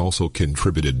 USJF has also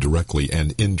contributed directly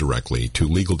and indirectly to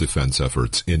legal defense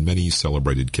efforts in many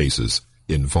celebrated cases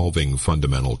involving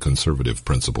fundamental conservative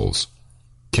principles.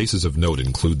 Cases of note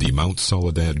include the Mount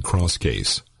Soledad Cross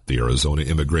case, the Arizona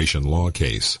immigration law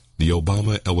case, the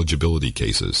Obama eligibility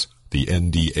cases, the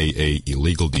NDAA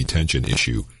illegal detention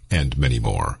issue, and many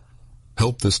more.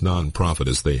 Help this nonprofit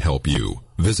as they help you.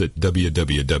 Visit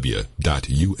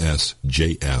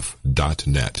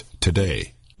www.usjf.net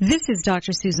today. This is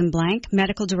Dr. Susan Blank,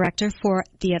 Medical Director for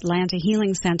the Atlanta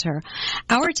Healing Center.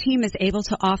 Our team is able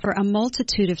to offer a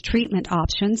multitude of treatment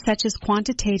options such as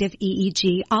quantitative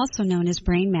EEG, also known as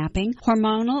brain mapping,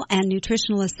 hormonal and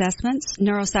nutritional assessments,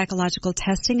 neuropsychological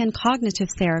testing, and cognitive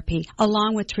therapy,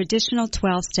 along with traditional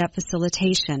 12-step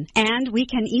facilitation. And we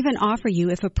can even offer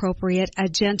you, if appropriate, a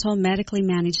gentle medically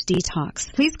managed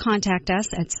detox. Please contact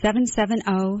us at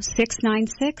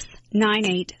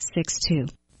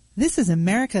 770-696-9862. This is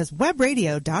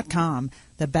AmericasWebRadio.com,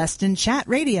 the best in chat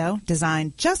radio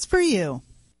designed just for you.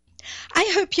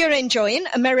 I hope you're enjoying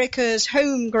America's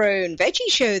Homegrown Veggie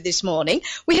Show this morning.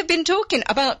 We have been talking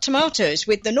about tomatoes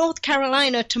with the North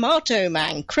Carolina tomato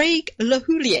man, Craig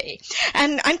LaHoulier.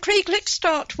 And Craig, let's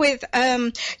start with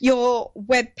your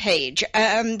webpage.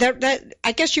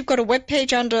 I guess you've got a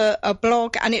webpage under a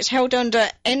blog, and it's held under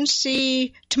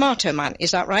NC Tomato Man.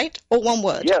 Is that right? Or one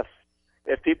word? Yes.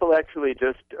 If people actually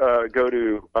just go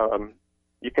to,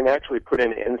 you can actually put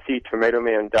in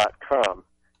nctomatoman.com.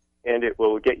 And it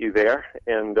will get you there.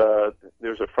 And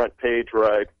there's a front page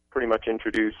where I pretty much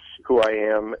introduce who I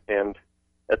am, and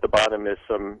at the bottom is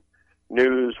some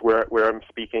news where I'm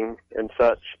speaking and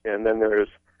such. And then there's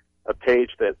a page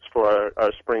that's for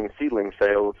our spring seedling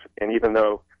sales. And even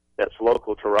though that's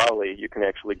local to Raleigh, you can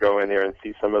actually go in there and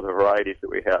see some of the varieties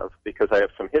that we have, because I have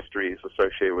some histories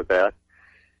associated with that.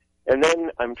 And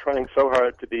then I'm trying so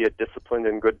hard to be a disciplined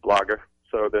and good blogger.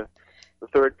 So the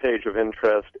third page of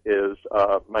interest is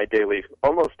my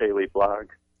almost daily blog.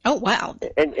 Oh, wow.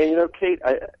 And you know, Kate,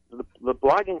 the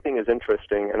blogging thing is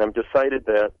interesting, and I've decided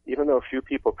that even though a few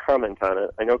people comment on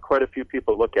it, I know quite a few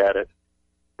people look at it,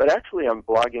 but actually I'm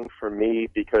blogging for me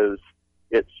because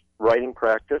it's writing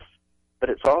practice, but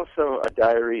it's also a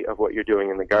diary of what you're doing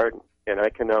in the garden. And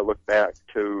I can now look back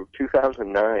to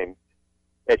 2009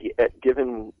 at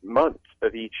given months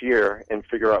of each year and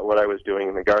figure out what I was doing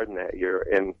in the garden that year.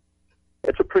 And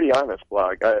it's a pretty honest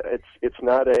blog. It's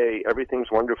not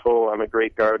everything's wonderful, I'm a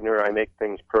great gardener, I make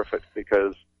things perfect,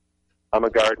 because I'm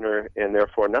a gardener and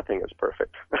therefore nothing is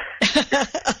perfect.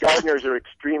 Gardeners are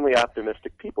extremely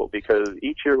optimistic people, because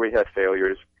each year we have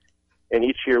failures, and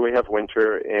each year we have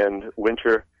winter, and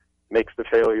winter makes the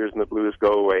failures and the blues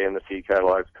go away, and the seed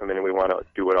catalogs come in, and we want to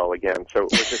do it all again. So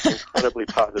we're just incredibly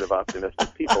positive,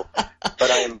 optimistic people.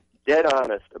 But I am dead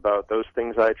honest about those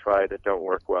things I try that don't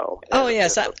work well. Oh,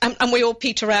 yes, and we all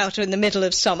peter out in the middle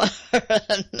of summer.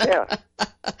 Yeah.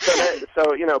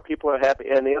 So, you know, people are happy.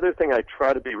 And the other thing I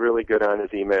try to be really good on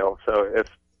is email. So if,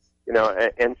 you know,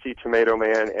 at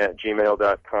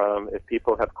nctomatoman@gmail.com, if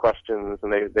people have questions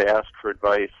and they ask for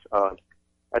advice,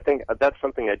 I think that's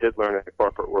something I did learn in the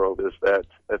corporate world, is that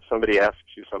if somebody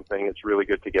asks you something, it's really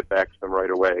good to get back to them right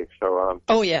away. So,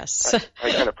 oh, yes.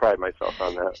 I kind of pride myself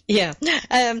on that. Yeah.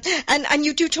 And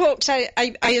you do talks,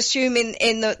 I assume,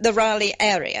 in the Raleigh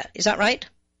area. Is that right?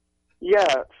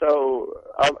 Yeah. So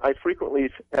I frequently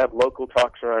have local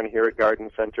talks around here at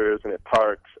garden centers and at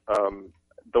parks.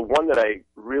 The one that I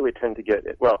really tend to get,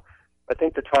 I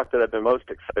think the talk that I've been most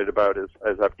excited about is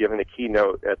I've given a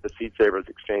keynote at the Seed Savers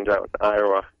Exchange out in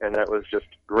Iowa, and that was just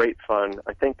great fun.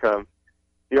 I think the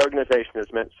organization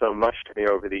has meant so much to me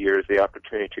over the years. The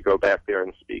opportunity to go back there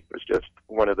and speak was just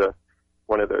one of the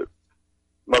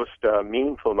most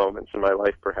meaningful moments in my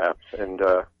life, perhaps. And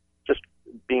just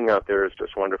being out there is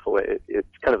just wonderful.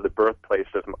 It's kind of the birthplace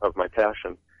of my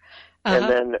passion. Uh-huh. And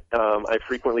then I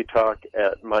frequently talk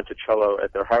at Monticello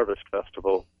at their Harvest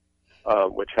Festival,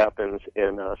 which happens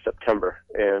in September,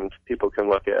 and people can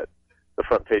look at the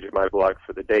front page of my blog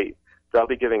for the date. So I'll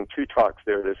be giving 2 talks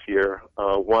there this year,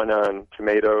 one on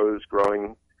tomatoes,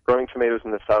 growing tomatoes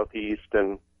in the Southeast,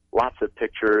 and lots of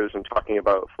pictures and talking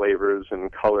about flavors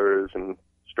and colors and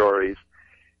stories.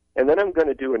 And then I'm going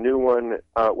to do a new one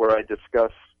where I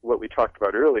discuss what we talked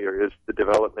about earlier, is the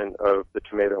development of the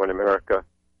tomato in America,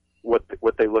 what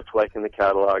they looked like in the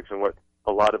catalogs, and what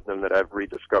a lot of them that I've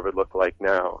rediscovered look like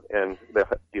now. And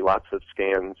there'll be lots of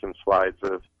scans and slides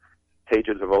of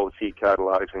pages of old seed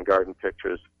catalogs and garden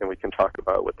pictures, and we can talk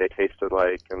about what they tasted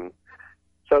like. And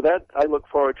so that I look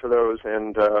forward to those.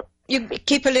 And you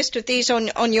keep a list of these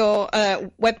on your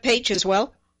web page as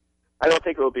well? I don't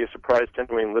think it will be a surprise to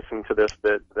anyone listening to this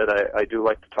that I do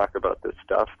like to talk about this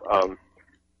stuff.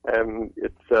 And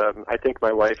it's I think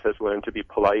my wife has learned to be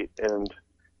polite, and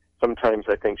sometimes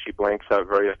I think she blanks out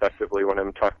very effectively when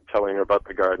I'm telling her about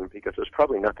the garden, because there's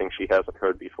probably nothing she hasn't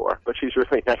heard before. But she's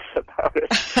really nice about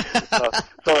it.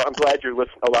 So I'm glad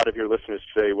a lot of your listeners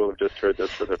today will have just heard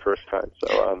this for the first time.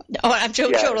 So I'm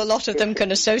sure a lot of them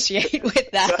can associate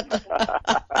with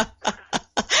that.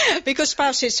 Because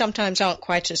spouses sometimes aren't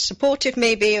quite as supportive,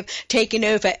 maybe, of taking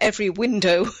over every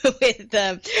window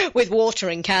with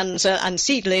watering cans and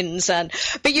seedlings.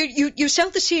 But you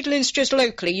sell the seedlings just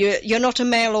locally. You're not a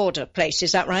mail order place,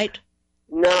 is that right?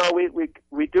 No,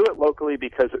 we do it locally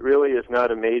because it really is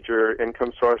not a major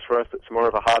income source for us. It's more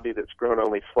of a hobby that's grown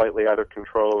only slightly out of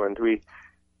control, and we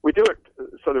do it.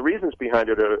 So the reasons behind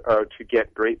it are to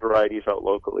get great varieties out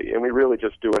locally, and we really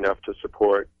just do enough to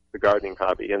support the gardening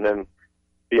hobby. And then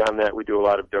beyond that, we do a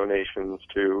lot of donations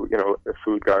to,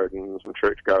 food gardens and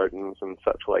church gardens and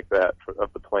such like that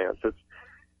of the plants.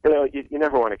 you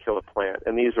never want to kill a plant,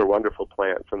 and these are wonderful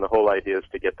plants, and the whole idea is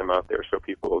to get them out there so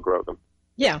people will grow them.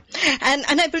 Yeah,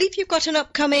 and I believe you've got an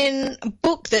upcoming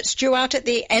book that's due out at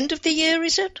the end of the year,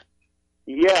 is it?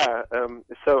 Yeah,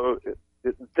 so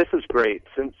this is great.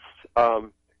 Since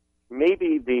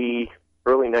maybe the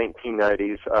early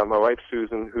 1990s, my wife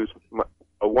Susan, who's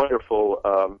a wonderful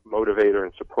motivator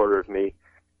and supporter of me,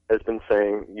 has been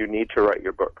saying, you need to write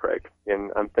your book, Craig.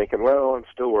 And I'm thinking, well, I'm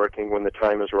still working when the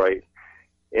time is right.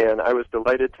 And I was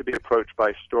delighted to be approached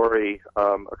by Story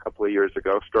a couple of years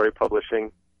ago, Story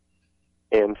Publishing,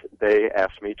 and they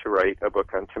asked me to write a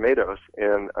book on tomatoes.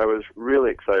 And I was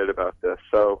really excited about this.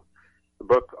 So the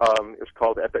book is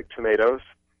called Epic Tomatoes.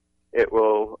 It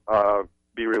will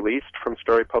be released from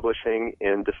Story Publishing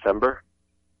in December.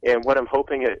 And what I'm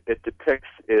hoping it depicts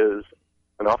is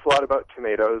an awful lot about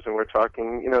tomatoes, and we're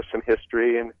talking, some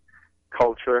history and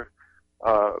culture.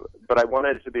 But I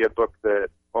wanted it to be a book that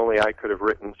only I could have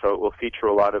written, so it will feature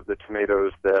a lot of the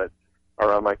tomatoes that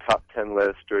are on my top 10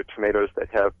 list, or tomatoes that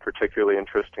have particularly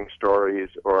interesting stories,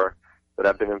 or that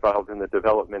I've been involved in the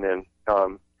development in,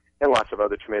 and lots of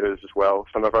other tomatoes as well.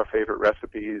 Some of our favorite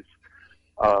recipes,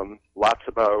 lots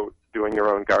about doing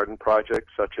your own garden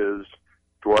projects, such as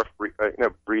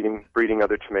breeding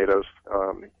other tomatoes,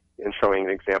 and showing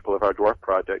an example of our dwarf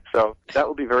project. So that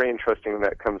will be very interesting when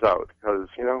that comes out, because,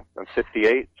 I'm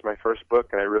 58, it's my first book,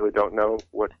 and I really don't know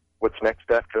what's next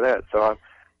after that. So,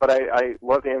 but I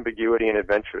love ambiguity and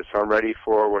adventure, so I'm ready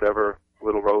for whatever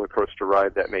little roller coaster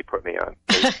ride that may put me on.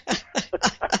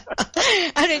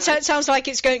 And it sounds like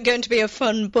it's going to be a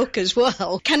fun book as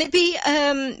well. Can it be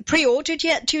pre-ordered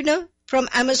yet, do you know, from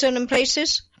Amazon and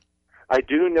places? I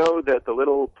do know that the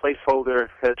little placeholder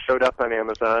has showed up on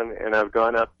Amazon, and I've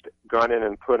gone in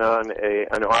and put on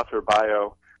an author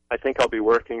bio. I think I'll be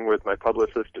working with my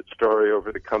publicist at Story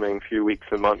over the coming few weeks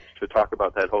and months to talk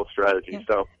about that whole strategy. Yeah.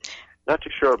 So not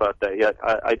too sure about that yet.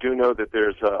 I do know that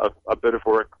there's a bit of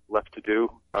work left to do.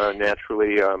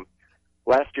 Naturally,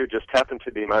 last year just happened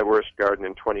to be my worst garden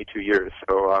in 22 years.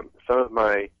 So some of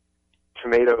my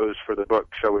tomatoes for the book,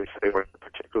 shall we say, were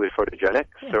particularly photogenic,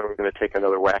 so we're going to take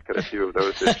another whack at a few of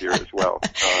those this year as well,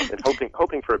 and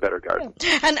hoping for a better garden.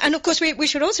 And of course, we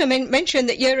should also mention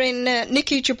that you're in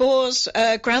Nikki Jabor's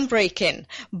groundbreaking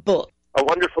book. A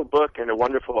wonderful book and a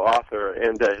wonderful author,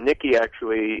 and Nikki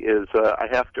actually is, I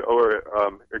have to owe her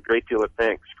a great deal of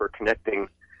thanks for connecting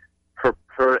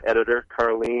her editor,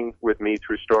 Carlene, with me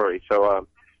through Story. So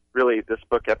really, this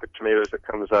book, Epic Tomatoes, that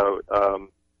comes out,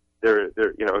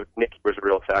 Nikki was a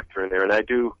real factor in there, and I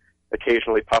do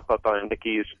occasionally pop up on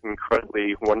Nikki's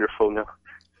incredibly wonderful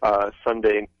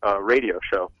Sunday radio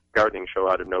show, gardening show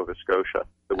out of Nova Scotia,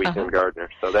 The Weekend Gardener.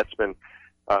 So that's been,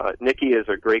 Nikki is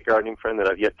a great gardening friend that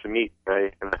I've yet to meet,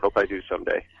 and I hope I do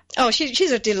someday. Oh,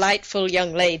 she's a delightful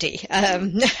young lady.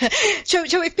 So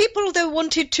if people, though,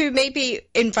 wanted to maybe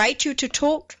invite you to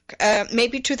talk,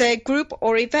 maybe to their group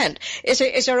or event, is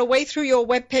there a way through your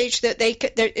webpage that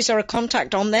is there a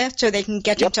contact on there so they can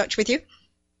get in touch with you?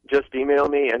 Just email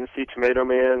me,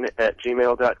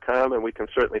 nctomatoman@gmail.com, and we can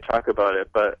certainly talk about it.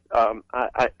 But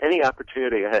any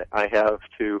opportunity I have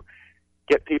to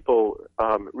get people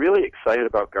really excited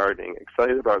about gardening,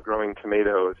 excited about growing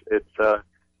tomatoes, it's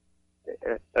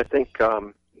I think,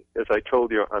 as I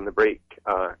told you on the break,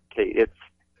 Kate, it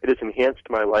has enhanced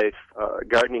my life.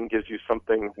 Gardening gives you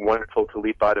something wonderful to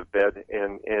leap out of bed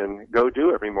and go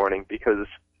do every morning, because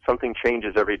something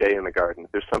changes every day in the garden.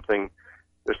 There's something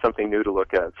new to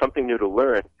look at, something new to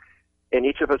learn. And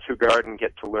each of us who garden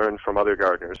get to learn from other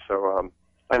gardeners. So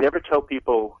I never tell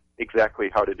people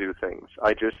exactly how to do things.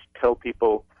 I just tell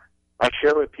people, I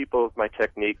share with people my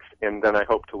techniques, and then I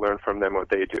hope to learn from them what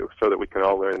they do, so that we can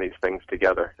all learn these things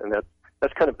together. And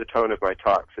that's kind of the tone of my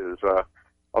talks, is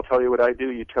I'll tell you what I do,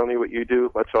 you tell me what you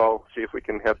do, let's all see if we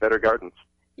can have better gardens.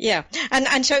 Yeah,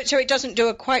 and so it doesn't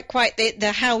do quite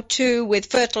the how-to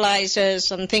with fertilizers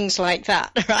and things like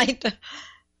that, right?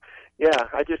 Yeah,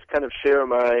 I just kind of share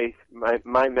my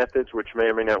methods, which may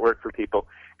or may not work for people.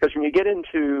 Because when you get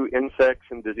into insects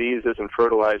and diseases and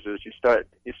fertilizers, you start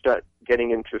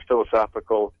getting into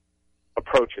philosophical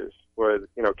approaches, where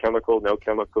chemical, no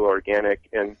chemical, organic,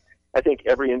 and I think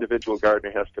every individual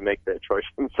gardener has to make that choice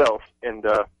himself. And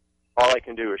all I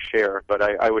can do is share, but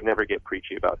I would never get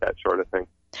preachy about that sort of thing.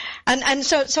 And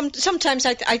so sometimes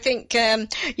I think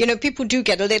people do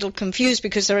get a little confused,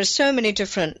 because there are so many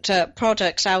different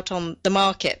products out on the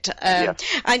market.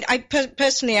 I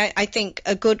personally think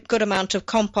a good amount of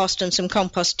compost and some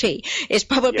compost tea is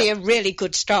probably a really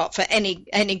good start for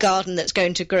any garden that's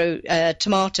going to grow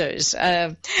tomatoes.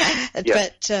 But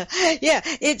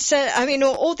it's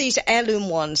all these heirloom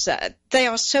ones, they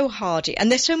are so hardy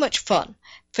and they're so much fun.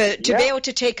 to be able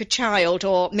to take a child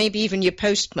or maybe even your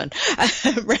postman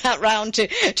round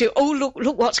to look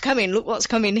what's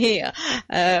coming here.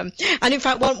 And in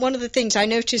fact, one of the things I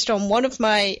noticed on one of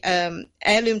my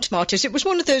heirloom tomatoes, it was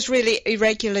one of those really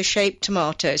irregular shaped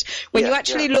tomatoes. When you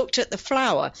actually looked at the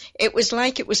flower, it was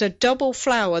like it was a double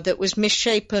flower that was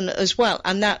misshapen as well,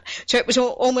 and so it was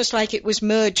almost like it was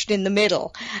merged in the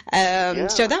middle.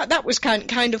 So that was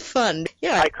kind of fun.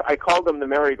 Yeah, I called them the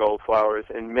marigold flowers,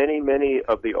 and many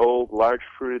of the old large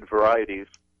fruited varieties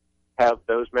have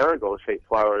those marigold-shaped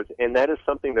flowers, and that is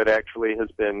something that actually has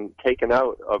been taken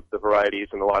out of the varieties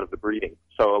in a lot of the breeding.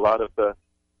 So a lot of the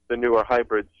newer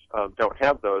hybrids don't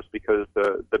have those because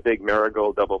the big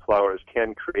marigold double flowers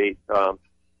can create,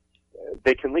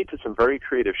 they can lead to some very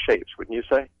creative shapes, wouldn't you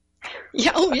say?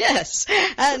 Yeah, oh yes,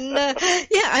 and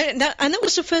that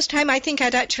was the first time I think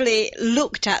I'd actually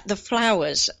looked at the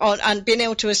flowers and been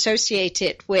able to associate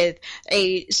it with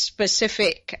a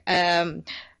specific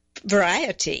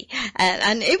variety,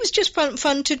 and it was just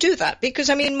fun to do that,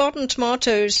 because I mean modern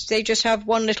tomatoes, they just have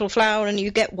one little flower and you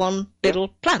get one little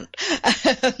plant.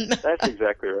 That's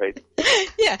exactly right.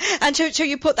 Yeah, and so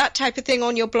you put that type of thing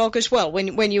on your blog as well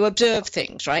when you observe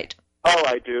things, right? Oh,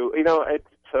 I do.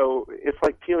 So it's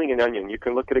like peeling an onion. You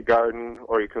can look at a garden,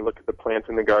 or you can look at the plants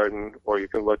in the garden, or you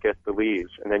can look at the leaves,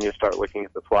 and then you start looking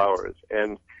at the flowers.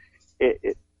 And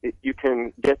you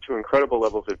can get to incredible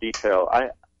levels of detail.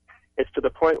 It's to the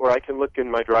point where I can look in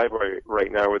my driveway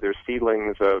right now where there's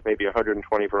seedlings of maybe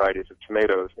 120 varieties of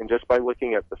tomatoes, and just by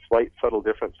looking at the slight subtle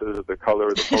differences of the color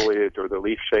of the foliage or the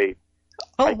leaf shape,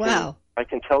 I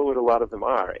can tell what a lot of them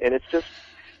are. And it's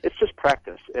just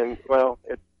practice. And, well,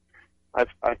 I've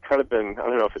kind of been, I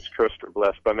don't know if it's cursed or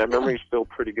blessed, but my memory's still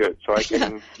pretty good, so I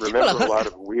can remember a lot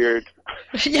of weird,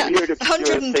 weird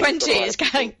 120 is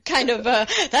kind of,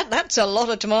 that's a lot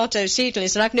of tomato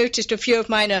seedlings, and I've noticed a few of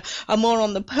mine are more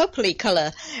on the purpley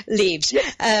colour leaves.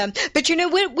 Yes. But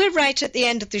we're right at the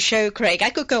end of the show, Craig.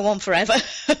 I could go on forever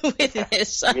with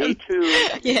this. Me too.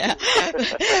 Yeah.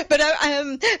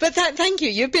 But thank you.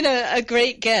 You've been a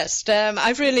great guest.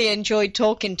 I've really enjoyed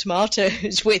talking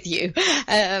tomatoes with you.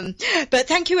 But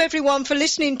thank you, everyone, for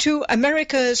listening to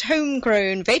America's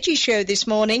Homegrown Veggie Show this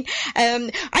morning.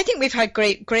 I think we've had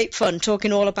great fun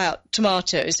talking all about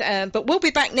tomatoes. But we'll be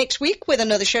back next week with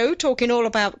another show talking all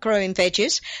about growing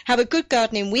veggies. Have a good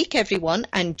gardening week, everyone,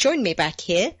 and join me back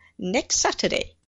here next Saturday.